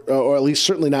for, or at least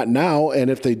certainly not now. And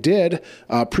if they did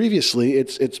previously,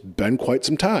 it's been quite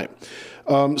some time.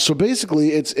 So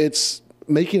basically, it's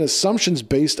making assumptions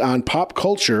based on pop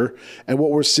culture and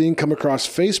what we're seeing come across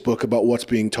Facebook about what's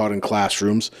being taught in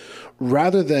classrooms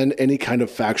rather than any kind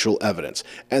of factual evidence.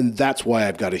 And that's why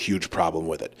I've got a huge problem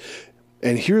with it.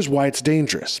 And here's why it's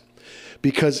dangerous.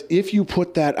 Because if you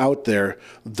put that out there,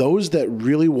 those that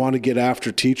really want to get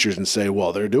after teachers and say,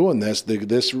 well, they're doing this,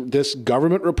 this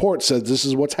government report says this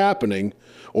is what's happening,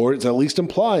 or it's at least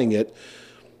implying it,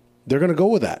 they're going to go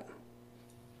with that.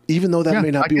 Even though that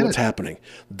may not be what's happening.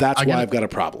 That's why I've got a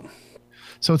problem.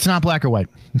 So it's not black or white.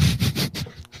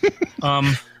 How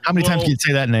many times can you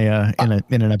say that in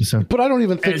an episode? But I don't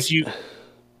even think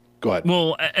go ahead.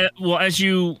 As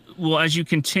you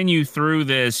continue through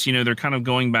this, they're kind of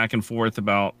going back and forth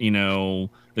about, the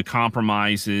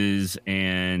compromises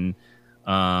and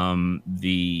how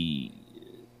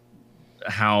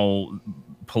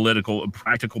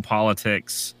practical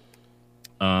politics.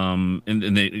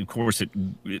 And of course, it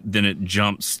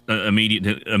jumps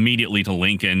immediately to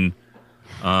Lincoln,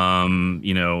 but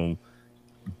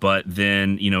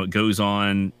then, it goes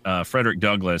on. Frederick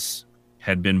Douglass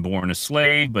had been born a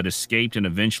slave, but escaped and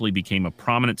eventually became a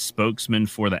prominent spokesman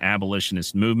for the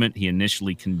abolitionist movement. He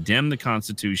initially condemned the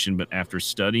Constitution, but after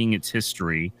studying its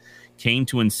history, came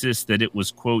to insist that it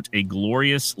was, quote, a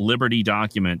glorious liberty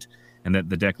document, and that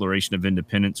the Declaration of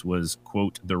Independence was,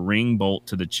 quote, the ring bolt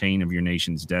to the chain of your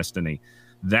nation's destiny.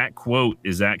 That quote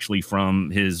is actually from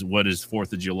his What is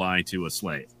 4th of July to a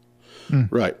Slave?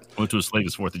 Right. What to a Slave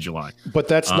is 4th of July. But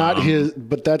that's not his.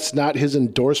 But that's not his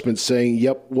endorsement saying,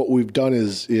 "Yep, what we've done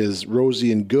is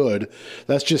rosy and good."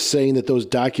 That's just saying that those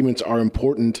documents are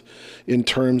important in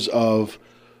terms of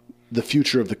the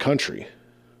future of the country.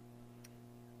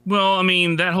 Well, I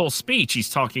mean, that whole speech, he's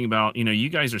talking about, you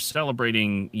guys are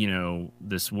celebrating,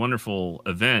 this wonderful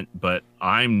event, but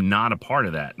I'm not a part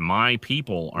of that. My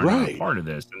people are not a part of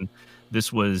this. And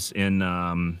this was in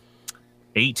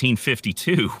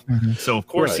 1852. Mm-hmm. So, of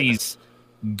course, he's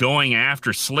going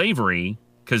after slavery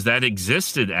because that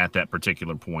existed at that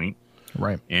particular point.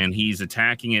 Right. And he's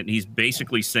attacking it. He's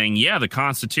basically saying, yeah, the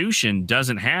Constitution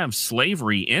doesn't have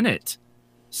slavery in it.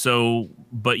 So,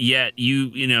 but yet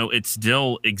it's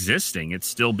still existing. It's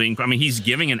still being, he's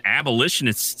giving an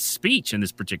abolitionist speech in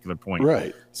this particular point.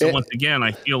 Right. So once again,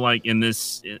 I feel like in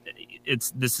this,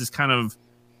 this is kind of,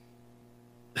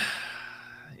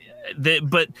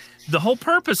 but the whole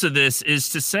purpose of this is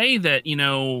to say that,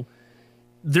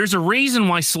 there's a reason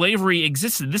why slavery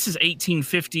existed. This is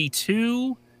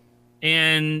 1852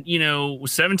 and,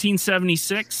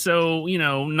 1776. So,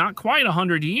 not quite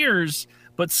 100 years.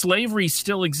 But slavery is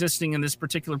still existing in this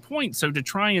particular point. So to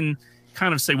try and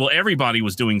kind of say, well, everybody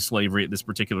was doing slavery at this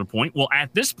particular point. Well,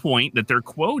 at this point that they're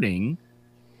quoting,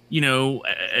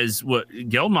 as what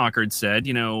Geldmacher had said,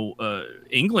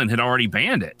 England had already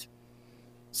banned it.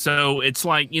 So it's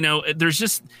like, there's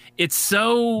just, it's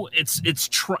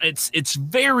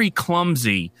very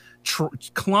clumsy,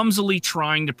 clumsily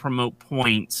trying to promote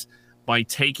points by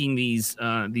taking these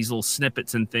little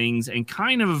snippets and things and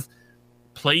kind of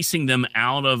placing them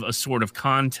out of a sort of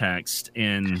context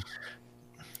and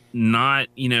not,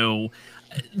 the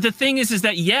thing is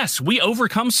that, yes, we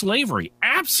overcome slavery.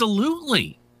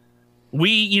 Absolutely.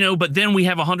 But then we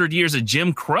have 100 years of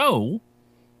Jim Crow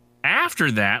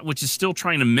after that, which is still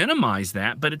trying to minimize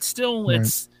that, but it's still,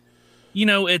 right.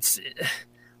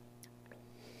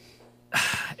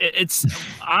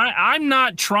 I'm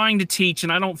not trying to teach,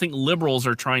 and I don't think liberals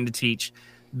are trying to teach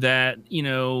that,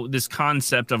 this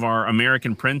concept of our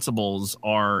American principles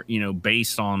are,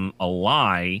 based on a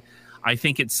lie. I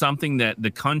think it's something that the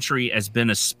country has been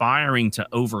aspiring to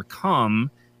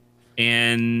overcome,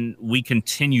 and we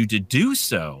continue to do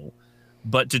so.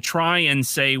 But to try and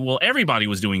say, well, everybody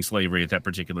was doing slavery at that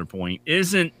particular point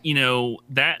isn't,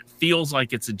 that feels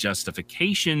like it's a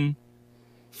justification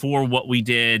for what we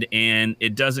did. And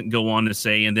it doesn't go on to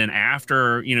say, and then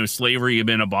after, slavery had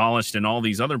been abolished in all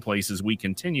these other places, we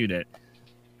continued it.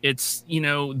 It's,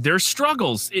 there's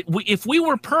struggles. If we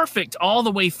were perfect all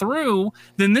the way through,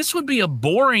 then this would be a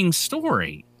boring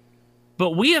story.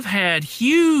 But we have had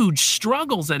huge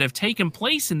struggles that have taken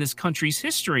place in this country's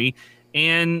history,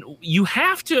 and you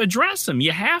have to address them.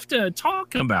 You have to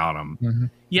talk about them. Mm-hmm.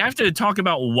 You have to talk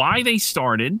about why they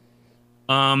started,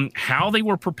 how they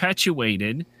were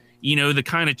perpetuated, the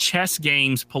kind of chess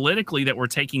games politically that were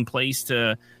taking place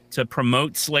to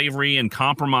promote slavery and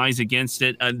compromise against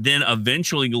it, then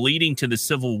eventually leading to the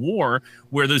Civil War,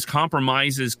 where those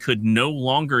compromises could no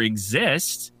longer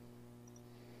exist.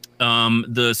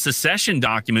 The secession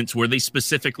documents, where they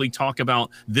specifically talk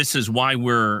about this is why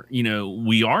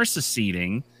we are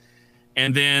seceding,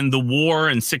 and then the war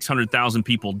and 600,000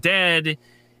 people dead.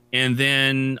 And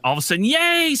then all of a sudden,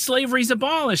 yay, slavery's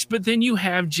abolished. But then you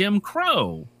have Jim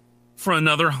Crow for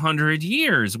another 100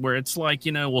 years, where it's like,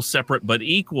 well, separate but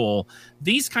equal.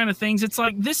 These kind of things. It's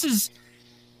like, this is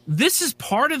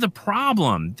part of the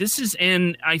problem.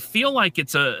 And I feel like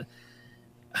it's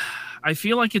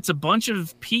a bunch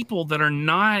of people that are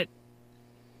not.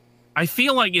 I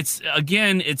feel like it's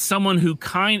someone who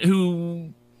kind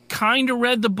of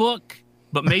read the book,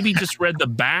 but maybe just read the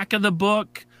back of the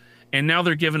book, and now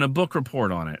they're giving a book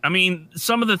report on it. I mean,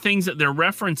 some of the things that they're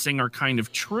referencing are kind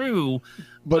of true,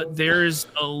 but there's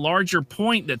a larger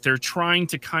point that they're trying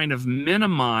to kind of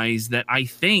minimize that I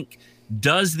think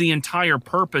does the entire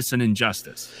purpose an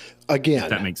injustice. Again, if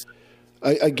that makes sense.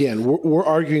 We're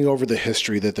arguing over the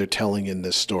history that they're telling in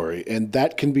this story, and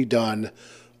that can be done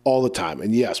all the time.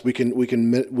 And yes, we can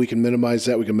minimize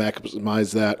that, we can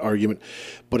maximize that argument.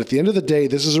 But at the end of the day,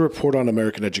 this is a report on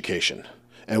American education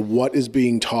and what is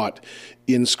being taught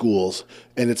in schools,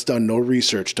 and it's done no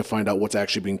research to find out what's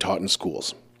actually being taught in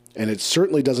schools. And it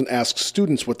certainly doesn't ask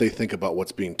students what they think about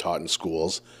what's being taught in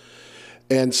schools.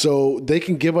 And so they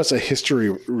can give us a history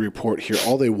report here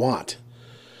all they want.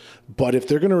 But if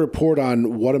they're going to report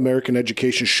on what American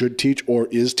education should teach or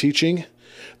is teaching,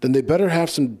 then they better have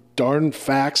some darn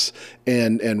facts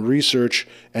and research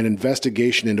and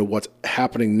investigation into what's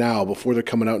happening now before they're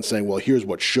coming out and saying, well, here's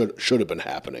what should have been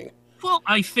happening. Well,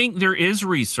 I think there is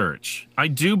research. I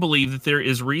do believe that there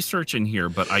is research in here,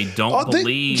 but I don't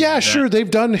believe sure.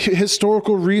 They've done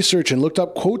historical research and looked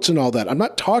up quotes and all that. I'm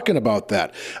not talking about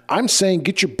that. I'm saying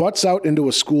get your butts out into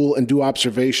a school and do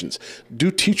observations.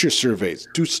 Do teacher surveys.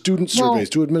 Do student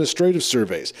surveys. Do administrative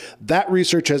surveys. That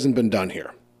research hasn't been done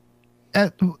here.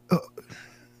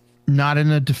 Not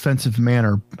in a defensive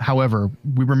manner. However,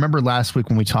 we remember last week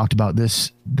when we talked about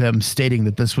this, them stating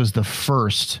that this was the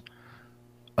first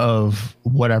of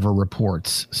whatever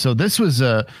reports. So this was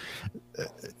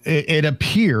it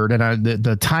appeared, and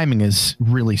the timing is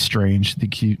really strange.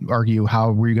 You argue,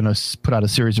 how were you going to put out a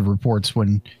series of reports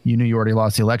when you knew you already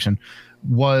lost the election?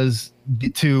 Was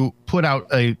to put out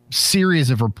a series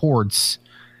of reports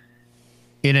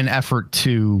in an effort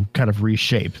to kind of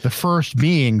reshape. The first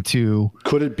being to...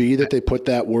 Could it be that they put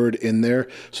that word in there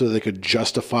so that they could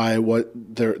justify what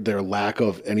their lack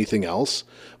of anything else?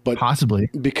 But possibly.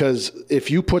 Because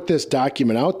if you put this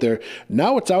document out there,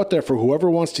 now it's out there for whoever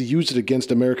wants to use it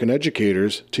against American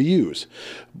educators to use.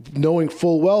 Knowing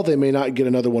full well they may not get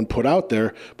another one put out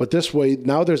there, but this way,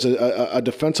 now there's a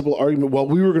defensible argument, well,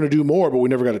 we were going to do more, but we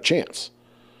never got a chance.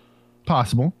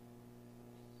 Possible.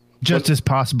 Just as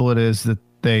possible it is that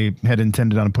they had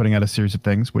intended on putting out a series of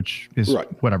things, which is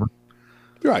whatever.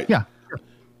 Right. Yeah.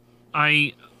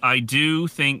 I do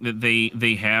think that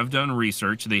they have done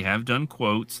research. They have done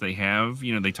quotes. They have,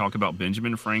 they talk about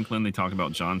Benjamin Franklin. They talk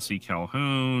about John C.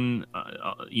 Calhoun.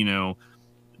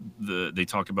 They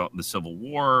talk about the Civil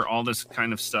War, all this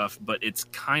kind of stuff. But it's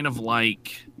kind of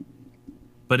like,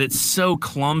 but it's so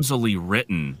clumsily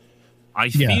written. I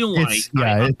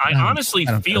honestly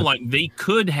feel like they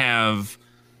could have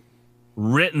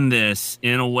written this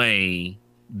in a way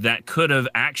that could have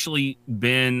actually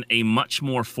been a much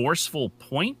more forceful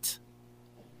point.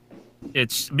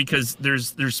 It's because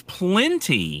there's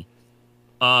plenty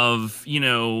of,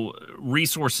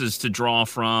 resources to draw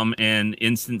from and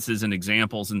instances and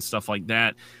examples and stuff like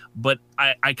that. But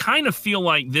I kind of feel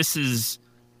like this is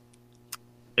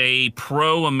a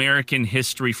pro-American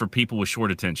history for people with short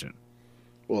attention.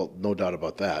 Well, no doubt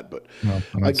about that. But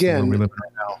again,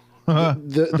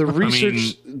 the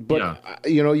research,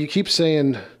 you keep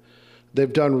saying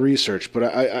they've done research, but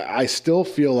I still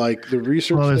feel like the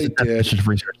research there's they a did. definition of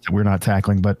research that we're not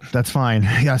tackling, but that's fine.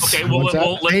 Yes. Okay,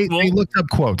 well, They looked up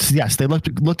quotes. Yes, they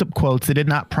looked up quotes. They did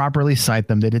not properly cite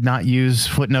them. They did not use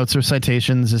footnotes or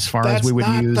citations as far as we would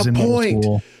use in middle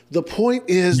school. The point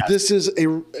is, this is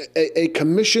a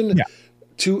commission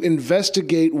to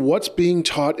investigate what's being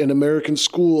taught in American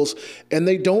schools, and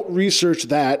they don't research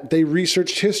that. They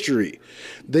researched history.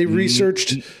 They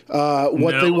researched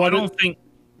what they wanted.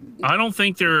 I don't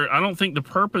think the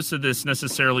purpose of this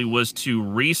necessarily was to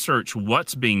research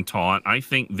what's being taught. I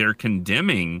think they're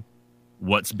condemning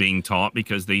what's being taught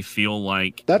because they feel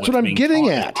like that's what I'm getting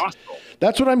at.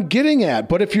 That's what I'm getting at.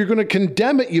 But if you're going to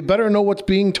condemn it, you better know what's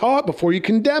being taught before you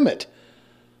condemn it.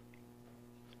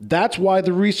 That's why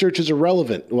the research is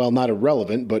irrelevant. Well, not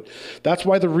irrelevant, but that's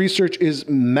why the research is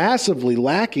massively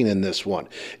lacking in this one.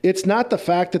 It's not the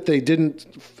fact that they didn't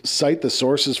cite the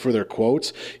sources for their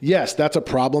quotes. Yes, that's a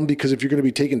problem because if you're going to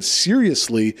be taken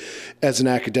seriously as an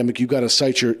academic, you've got to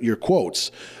cite your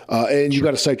quotes and you've got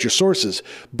to cite your sources.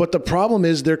 But the problem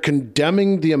is they're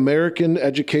condemning the American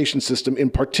education system,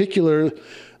 in particular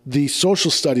the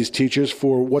social studies teachers,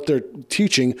 for what they're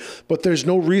teaching, but there's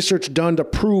no research done to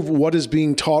prove what is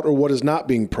being taught or what is not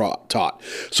being taught.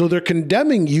 So they're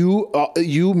condemning you,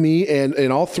 me,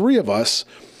 and all three of us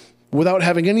without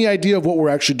having any idea of what we're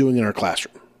actually doing in our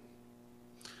classroom.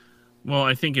 Well,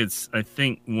 I think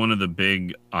one of the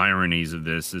big ironies of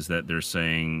this is that they're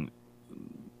saying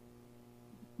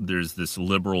there's this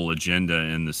liberal agenda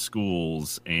in the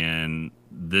schools, and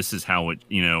this is how it,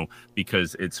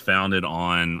 because it's founded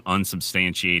on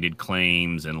unsubstantiated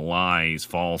claims and lies,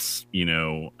 false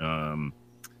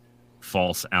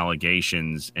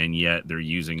allegations, and yet they're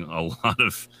using a lot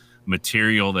of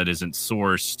material that isn't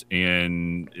sourced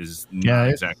and is not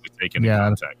exactly taken in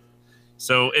context.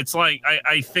 So it's like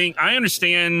I think I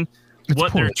understand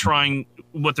what they're trying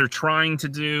to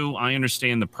do. I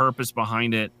understand the purpose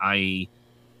behind it.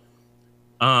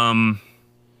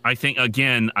 I think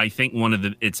one of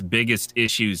its biggest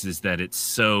issues is that it's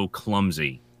so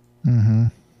clumsy. Mm-hmm.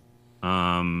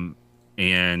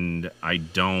 And I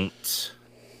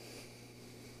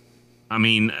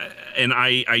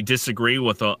disagree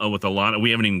with a lot of,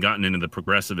 we haven't even gotten into the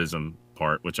progressivism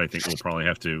part, which I think we'll probably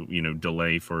have to,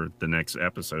 delay for the next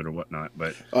episode or whatnot.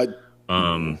 But I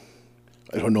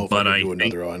don't know if I can do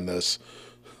another on this.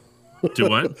 Do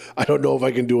what? I don't know if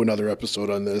I can do another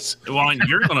episode on this. Well,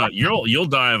 you'll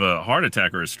die of a heart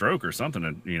attack or a stroke or something.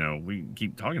 And, we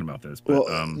keep talking about this. But,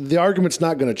 the argument's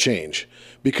not going to change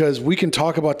because we can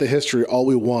talk about the history all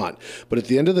we want. But at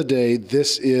the end of the day,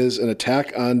 this is an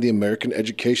attack on the American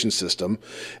education system.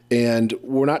 And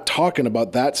we're not talking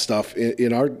about that stuff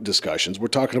in our discussions. We're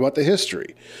talking about the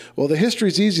history. Well, the history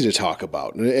is easy to talk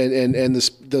about. And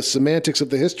the semantics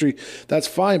of the history, that's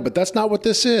fine. But that's not what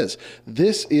this is.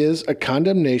 This is a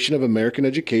condemnation of American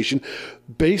education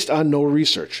based on no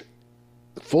research.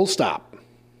 Full stop.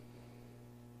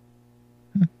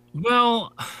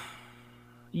 Well,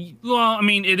 I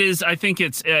mean, it is. I think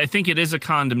it is a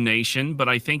condemnation, but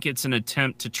I think it's an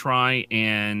attempt to try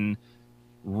and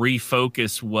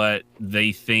refocus what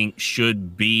they think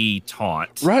should be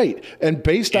taught. Right. And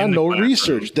based on no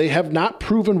research, they have not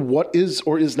proven what is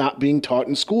or is not being taught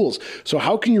in schools. So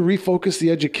how can you refocus the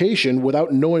education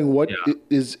without knowing what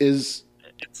is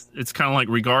it's kind of like,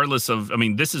 regardless of,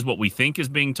 this is what we think is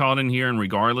being taught in here, and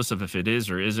regardless of if it is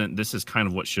or isn't, this is kind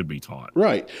of what should be taught.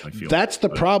 Right. That's the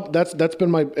problem. That's been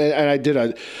my,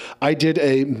 and I did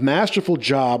a masterful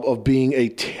job of being a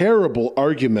terrible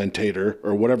argumentator,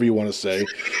 or whatever you want to say,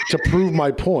 to prove my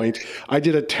point. I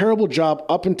did a terrible job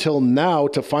up until now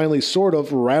to finally sort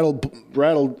of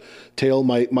rattle-tail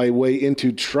my way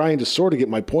into trying to sort of get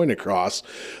my point across,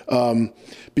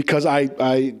 because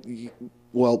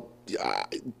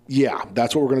yeah,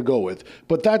 that's what we're going to go with.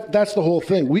 But that's the whole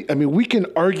thing. We can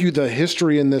argue the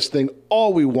history in this thing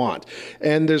all we want,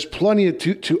 and there's plenty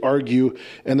to argue,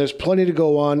 and there's plenty to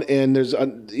go on, and there's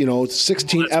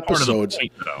 16 episodes.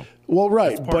 Part of the point, well,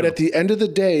 right, but at the end of the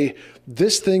day,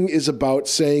 this thing is about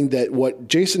saying that what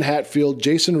Jason Hatfield,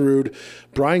 Jason Rood,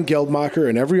 Brian Geldmacher,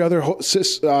 and every other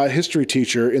history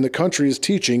teacher in the country is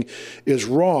teaching is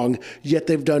wrong. Yet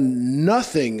they've done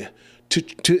nothing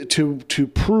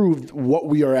to prove what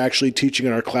we are actually teaching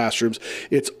in our classrooms.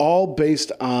 It's all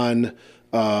based on,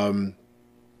 it's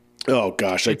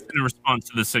in response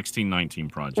to the 1619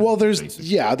 project. Well,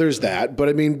 there's that,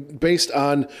 but based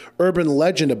on urban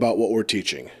legend about what we're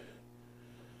teaching.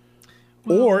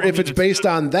 Or if it's based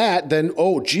on that, then,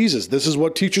 Jesus, this is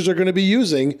what teachers are going to be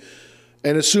using,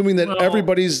 and assuming that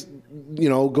everybody's,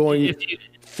 going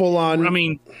full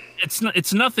on.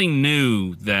 It's nothing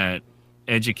new that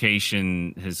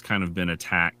education has kind of been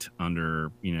attacked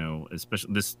under,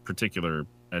 especially this particular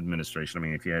administration. I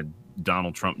mean, if you had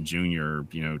Donald Trump Jr.,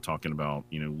 talking about,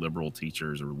 liberal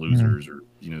teachers or losers or,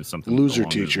 something. Loser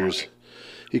teachers.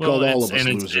 He called all of us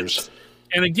losers.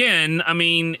 And again, I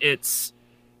mean, the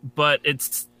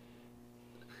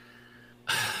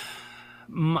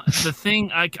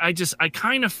thing, I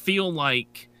kind of feel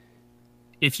like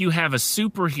if you have a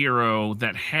superhero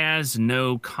that has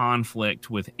no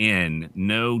conflict within,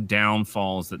 no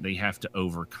downfalls that they have to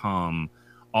overcome,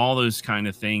 all those kind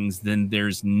of things, then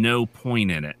there's no point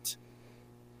in it.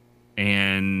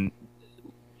 And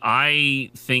I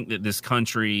think that this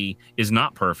country is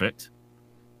not perfect.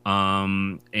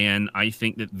 And I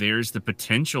think that there's the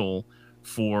potential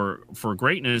for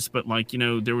greatness, but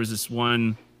there was this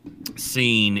one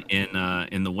scene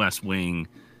in the West Wing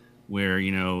where,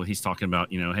 he's talking about,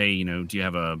 hey, do you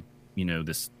have a,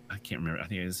 this, I can't remember, I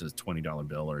think this is a $20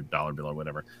 bill or a dollar bill or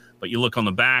whatever, but you look on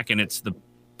the back and it's the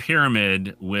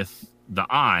pyramid with the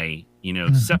eye,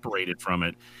 separated from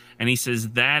it. And he says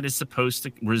that is supposed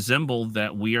to resemble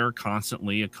that we are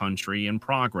constantly a country in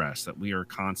progress, that we are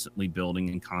constantly building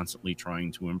and constantly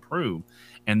trying to improve.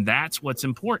 And that's what's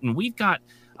important.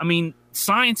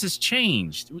 Science has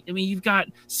changed. You've got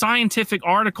scientific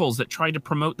articles that try to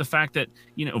promote the fact that,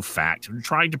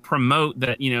 tried to promote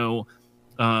that,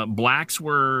 blacks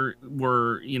were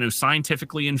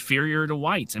scientifically inferior to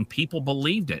whites, and people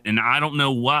believed it. And I don't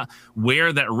know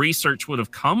where that research would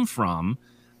have come from,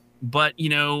 but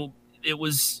it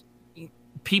was,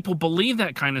 people believe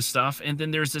that kind of stuff, and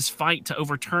then there's this fight to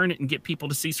overturn it and get people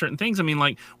to see certain things. I mean,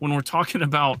 like when we're talking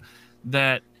about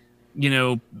that,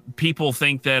 people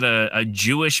think that a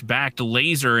Jewish-backed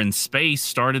laser in space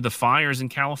started the fires in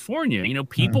California.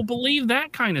 People believe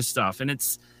that kind of stuff, and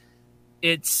there's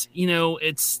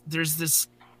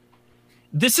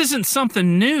this isn't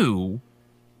something new,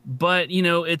 but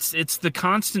it's the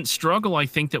constant struggle, I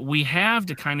think, that we have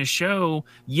to kind of show,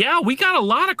 we got a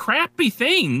lot of crappy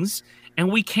things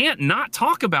and we can't not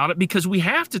talk about it because we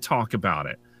have to talk about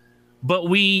it. But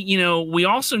we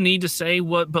also need to say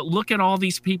but look at all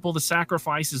these people, the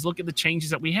sacrifices, look at the changes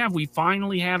that we have. We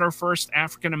finally had our first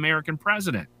African-American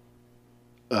president.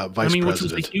 Vice president. Which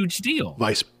was a huge deal.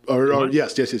 Yes.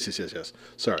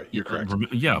 Sorry, you're correct.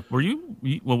 Yeah. Were you?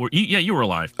 Well, you were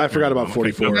alive. I forgot about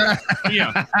 44.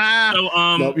 Yeah.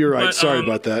 So, nope, you're right. Sorry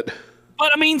about that.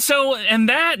 But and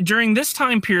that during this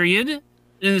time period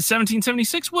in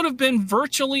 1776 would have been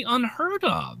virtually unheard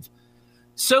of.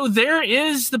 So there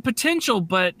is the potential,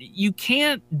 but you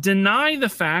can't deny the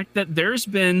fact that there's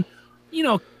been,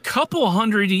 a couple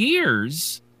hundred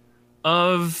years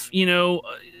of,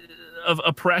 of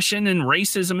oppression and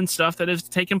racism and stuff that has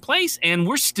taken place, and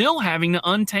we're still having to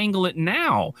untangle it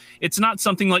now. It's not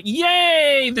something like,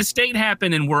 yay, the state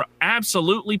happened and we're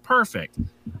absolutely perfect.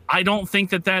 I don't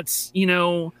think that's,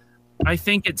 I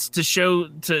think it's to show,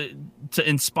 to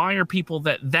inspire people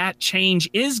that change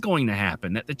is going to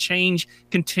happen, that the change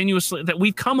continuously, that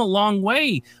we've come a long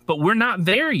way, but we're not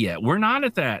there yet. We're not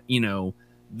at that,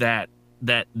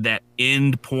 that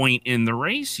end point in the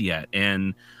race yet.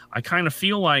 And I kind of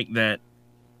feel like that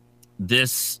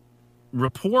this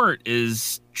report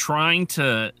is trying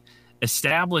to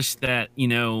establish that,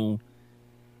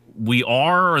 we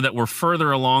are, or that we're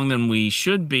further along than we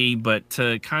should be, but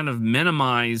to kind of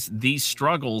minimize these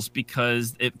struggles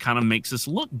because it kind of makes us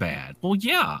look bad. Well,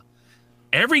 yeah,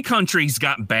 every country's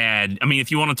got bad. I mean,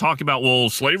 if you want to talk about,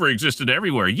 slavery existed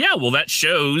everywhere. Yeah, well, that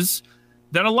shows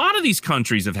that a lot of these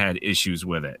countries have had issues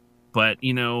with it. But,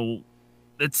 you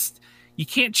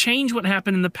can't change what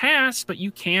happened in the past, but you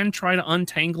can try to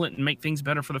untangle it and make things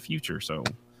better for the future. So,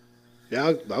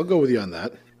 yeah, I'll go with you on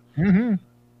that. Mm-hmm.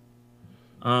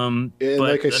 And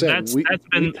like I said,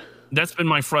 that's been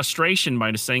my frustration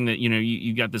by just saying that,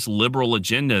 you got this liberal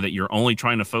agenda that you're only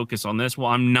trying to focus on this. Well,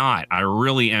 I'm not. I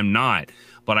really am not.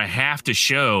 But I have to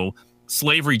show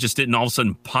slavery just didn't all of a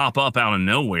sudden pop up out of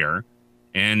nowhere.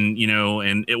 And,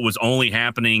 and it was only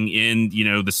happening in,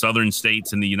 the southern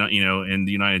states in the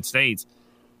United States.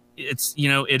 It's,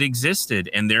 it existed,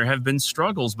 and there have been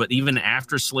struggles. But even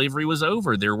after slavery was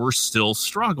over, there were still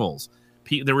struggles.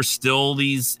 There were still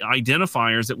these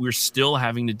identifiers that we're still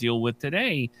having to deal with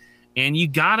today, and you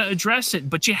got to address it,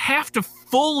 but you have to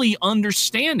fully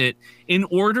understand it in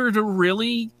order to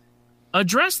really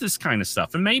address this kind of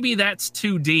stuff. And maybe that's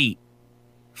too deep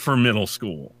for middle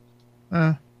school,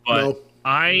 but no.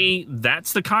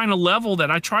 that's the kind of level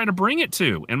that I try to bring it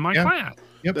to in my class.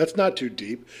 Yep. That's not too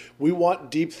deep. We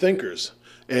want deep thinkers.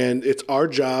 And it's our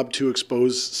job to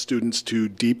expose students to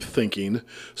deep thinking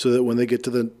so that when they get to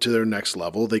their next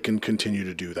level, they can continue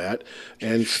to do that,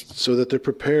 and so that they're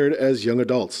prepared as young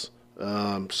adults.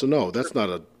 So no, that's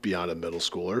not beyond a middle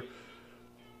schooler.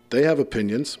 They have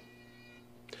opinions.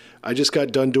 I just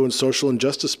got done doing social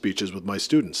injustice speeches with my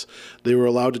students. They were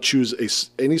allowed to choose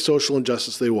any social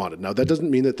injustice they wanted. Now, that doesn't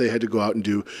mean that they had to go out and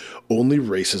do only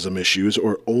racism issues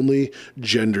or only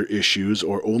gender issues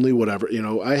or only whatever.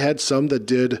 I had some that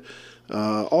did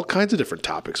all kinds of different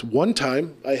topics. One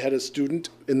time, I had a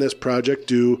student in this project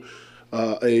do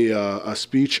a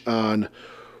speech on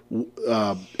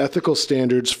ethical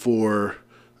standards for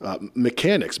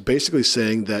mechanics, basically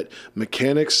saying that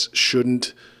mechanics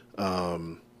shouldn't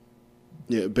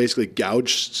basically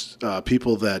gouge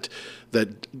people that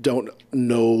don't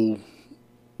know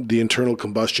the internal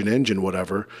combustion engine,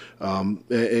 whatever, and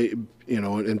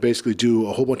basically do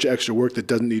a whole bunch of extra work that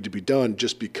doesn't need to be done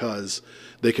just because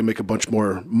they can make a bunch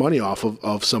more money off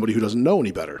of somebody who doesn't know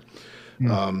any better.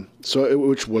 I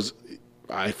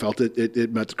felt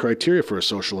it met the criteria for a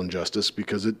social injustice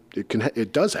because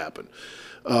it does happen.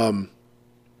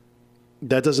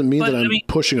 That doesn't mean that I'm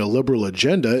pushing a liberal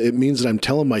agenda. It means that I'm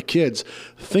telling my kids,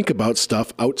 think about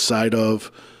stuff outside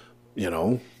of,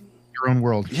 your own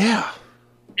world. Yeah.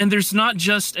 And there's not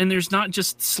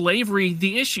just slavery.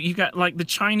 The issue, you got like the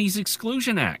Chinese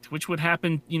Exclusion Act, which would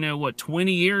happen,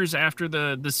 20 years after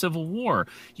the Civil War.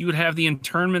 You would have the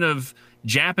internment of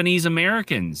Japanese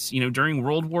Americans, during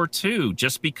World War II,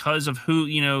 just because of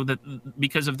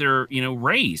because of their,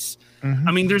 race. Mm-hmm.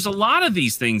 I mean, there's a lot of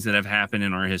these things that have happened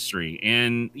in our history,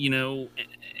 and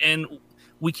and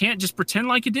we can't just pretend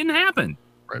like it didn't happen,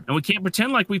 right? And we can't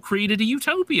pretend like we've created a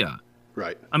utopia,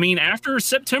 right? I mean, after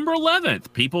September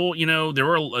 11th, people, there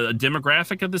were a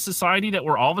demographic of the society that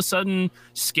were all of a sudden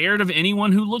scared of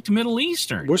anyone who looked Middle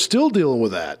Eastern. We're still dealing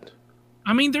with that.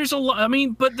 I mean, there's a lot. I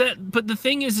mean, but the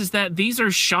thing is that these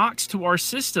are shocks to our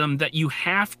system that you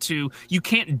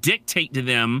can't dictate to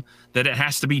them that it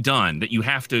has to be done, that you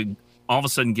have to all of a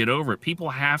sudden get over it. People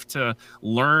have to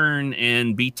learn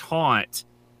and be taught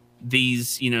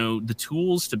these, the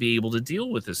tools to be able to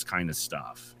deal with this kind of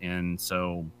stuff. And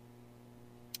so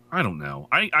I don't know.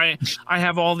 I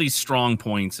have all these strong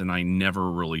points and I never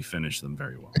really finish them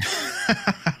very well.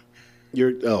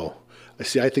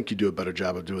 I think you do a better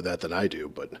job of doing that than I do,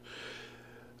 but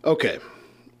okay.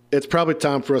 It's probably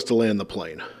time for us to land the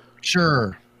plane.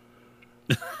 Sure.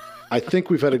 I think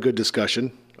we've had a good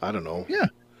discussion. I don't know. Yeah.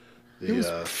 It was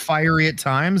fiery at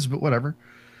times, but whatever.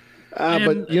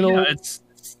 But it's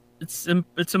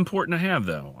important to have,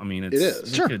 though. I mean, it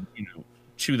is. Sure. Could,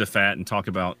 chew the fat and talk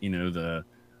about, the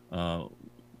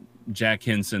Jack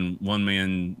Henson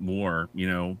one-man war,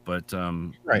 but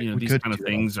right. These kind of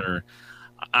things are.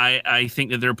 I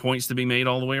think that there are points to be made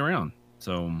all the way around.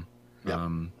 So, yeah,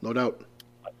 no doubt.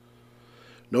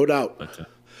 No doubt. But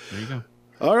there you go.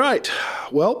 All right.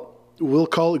 Well, we'll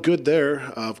call it good there.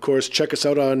 Of course, check us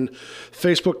out on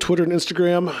Facebook, Twitter, and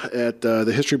Instagram at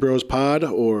the History Bros Pod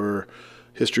or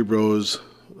History Bros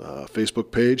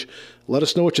Facebook page. Let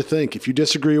us know what you think. If you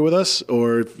disagree with us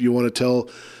or if you want to tell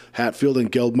Hatfield and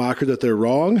Geldmacher that they're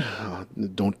wrong,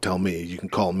 don't tell me. You can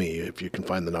call me if you can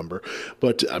find the number.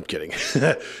 But I'm kidding.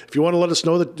 If you want to let us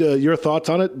know that your thoughts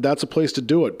on it, that's a place to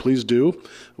do it. Please do.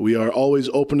 We are always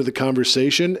open to the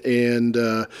conversation, and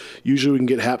usually we can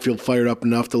get Hatfield fired up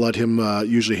enough to let him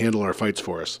usually handle our fights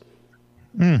for us.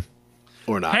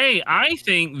 Or not. Hey, I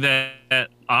think that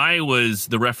I was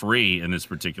the referee in this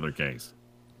particular case.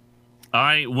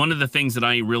 One of the things that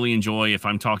I really enjoy if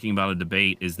I'm talking about a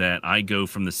debate is that I go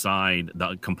from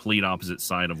the complete opposite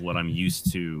side of what I'm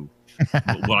used to,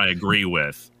 what I agree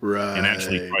with, right, and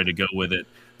actually try to go with it.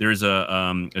 There's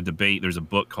a debate. There's a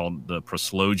book called The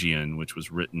Proslogion, which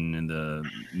was written in the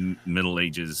Middle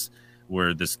Ages,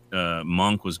 where this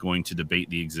monk was going to debate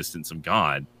the existence of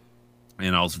God.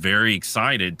 And I was very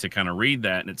excited to kind of read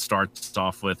that. And it starts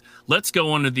off with, let's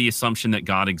go under the assumption that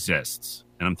God exists.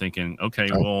 And I'm thinking, okay,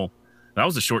 well, that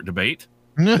was a short debate.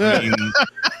 I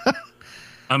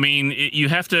mean, you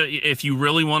have to, if you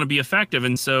really want to be effective.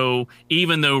 And so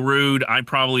even though rude, I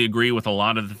probably agree with a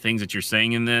lot of the things that you're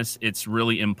saying in this. It's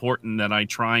really important that I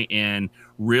try and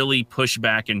really push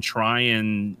back and try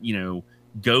and,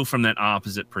 go from that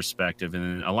opposite perspective.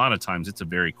 And a lot of times it's a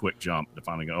very quick jump to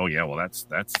finally go, oh yeah, well that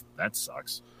sucks,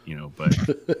 but,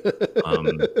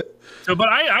 but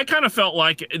I kind of felt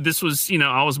like this was,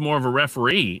 I was more of a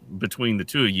referee between the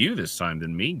two of you this time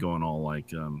than me going all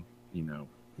like,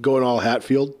 going all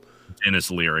Hatfield,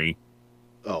 Dennis Leary.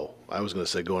 Oh, I was going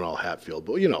to say going all Hatfield,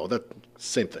 but that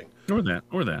same thing. Or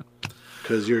that.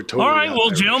 because you're totally. All right, not well,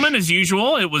 Irish. gentlemen, as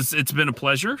usual, it's been a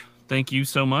pleasure. Thank you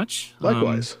so much.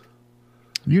 Likewise.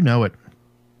 You know it.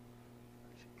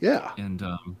 Yeah. And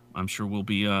I'm sure we'll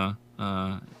be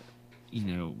I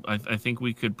think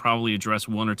we could probably address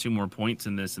one or two more points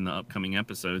in this in the upcoming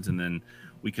episodes, and then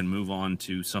we can move on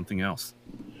to something else.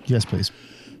 Yes, please.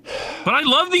 But I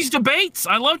love these debates.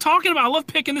 I love talking about. I love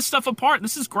picking this stuff apart.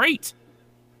 This is great.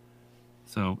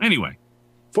 So anyway,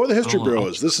 For the History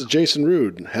Bros, this is Jason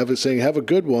Rude saying have a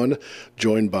good one,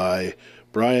 joined by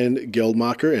Brian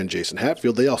Geldmacher and Jason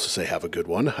Hatfield. They also say have a good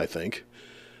one, I think.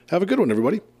 Have a good one,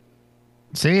 everybody.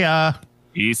 See ya.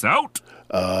 peace out.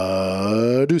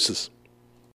 Deuces.